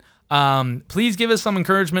reason. Please give us some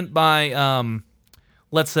encouragement by,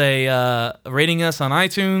 let's say, rating us on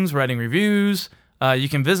iTunes, writing reviews. You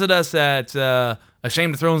can visit us at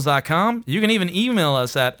ashamedofthrones.com. You can even email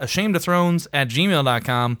us at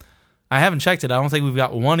ashamedofthrones@gmail.com. I haven't checked it. I don't think we've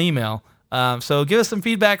got one email. So give us some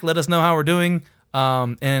feedback. Let us know how we're doing.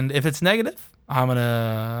 And if it's negative, I'm going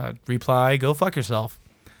to reply, "Go fuck yourself."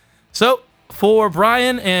 So for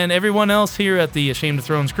Brian and everyone else here at the Ashamed of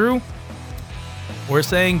Thrones crew, we're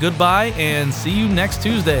saying goodbye and see you next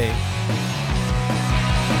Tuesday.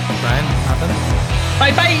 Brian, nothing?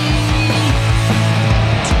 Bye-bye!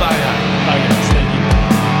 Bye, guys.